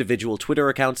our individual Twitter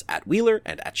accounts at Wheeler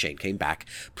and at Shane Came Back.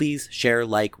 Please share,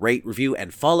 like, rate, review,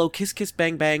 and follow Kiss Kiss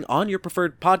Bang Bang on your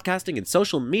preferred podcasting and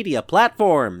social media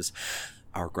platforms.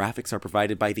 Our graphics are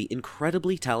provided by the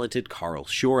incredibly talented Carl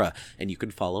Shura, and you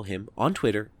can follow him on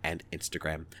Twitter and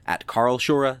Instagram at Carl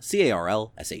Shura,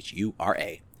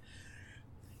 CarlShura.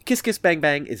 Kiss Kiss Bang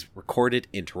Bang is recorded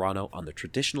in Toronto on the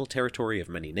traditional territory of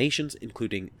many nations,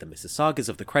 including the Mississaugas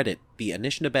of the Credit, the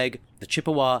Anishinaabeg, the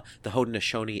Chippewa, the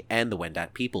Haudenosaunee, and the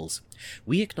Wendat peoples.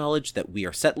 We acknowledge that we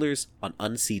are settlers on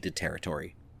unceded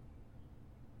territory.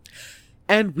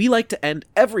 And we like to end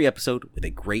every episode with a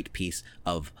great piece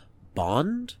of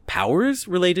Bond Powers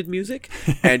related music.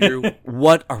 Andrew,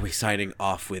 what are we signing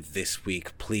off with this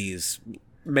week? Please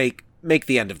make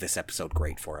the end of this episode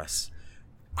great for us.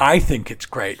 I think it's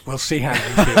great. We'll see how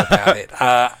you feel about it.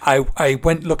 I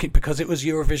went looking, because it was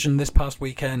Eurovision this past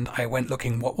weekend. I went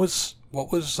looking what was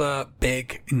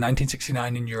big in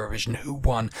 1969 in Eurovision. Who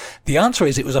won? The answer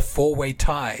is it was a 4-way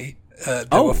tie.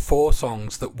 There were 4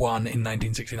 songs that won in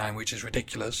 1969, which is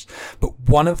ridiculous. But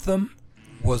one of them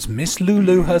was Miss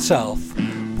Lulu herself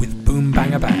with Boom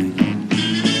Bang a Bang.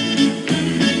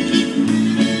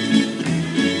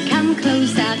 Come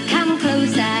closer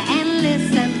and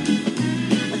listen.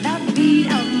 The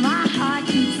beat of my heart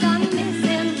keeps on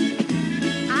missing.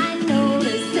 I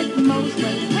noticed it most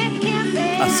when we're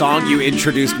kissing. A song you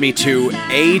introduced me to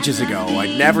ages ago. I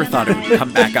never thought it would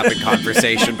come back up in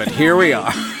conversation, but here we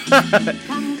are.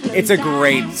 It's a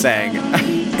great saying.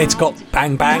 It's got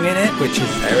Bang Bang in it, which is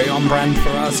very on brand for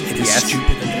us. It is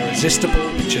Stupid and Irresistible,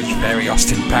 which is very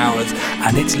Austin Powers.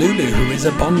 And it's Lulu, who is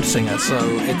a Bond singer, so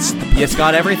it's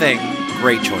got everything.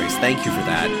 Great choice. Thank you for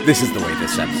that. This is the way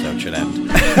this episode should end.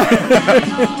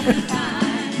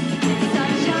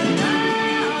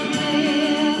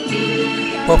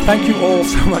 Well, thank you all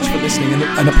so much for listening,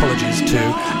 and apologies too.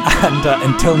 And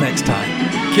until next time,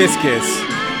 Kiss, kiss.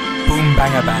 boom,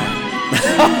 banga, bang.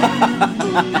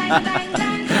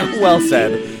 Well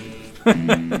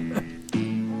said.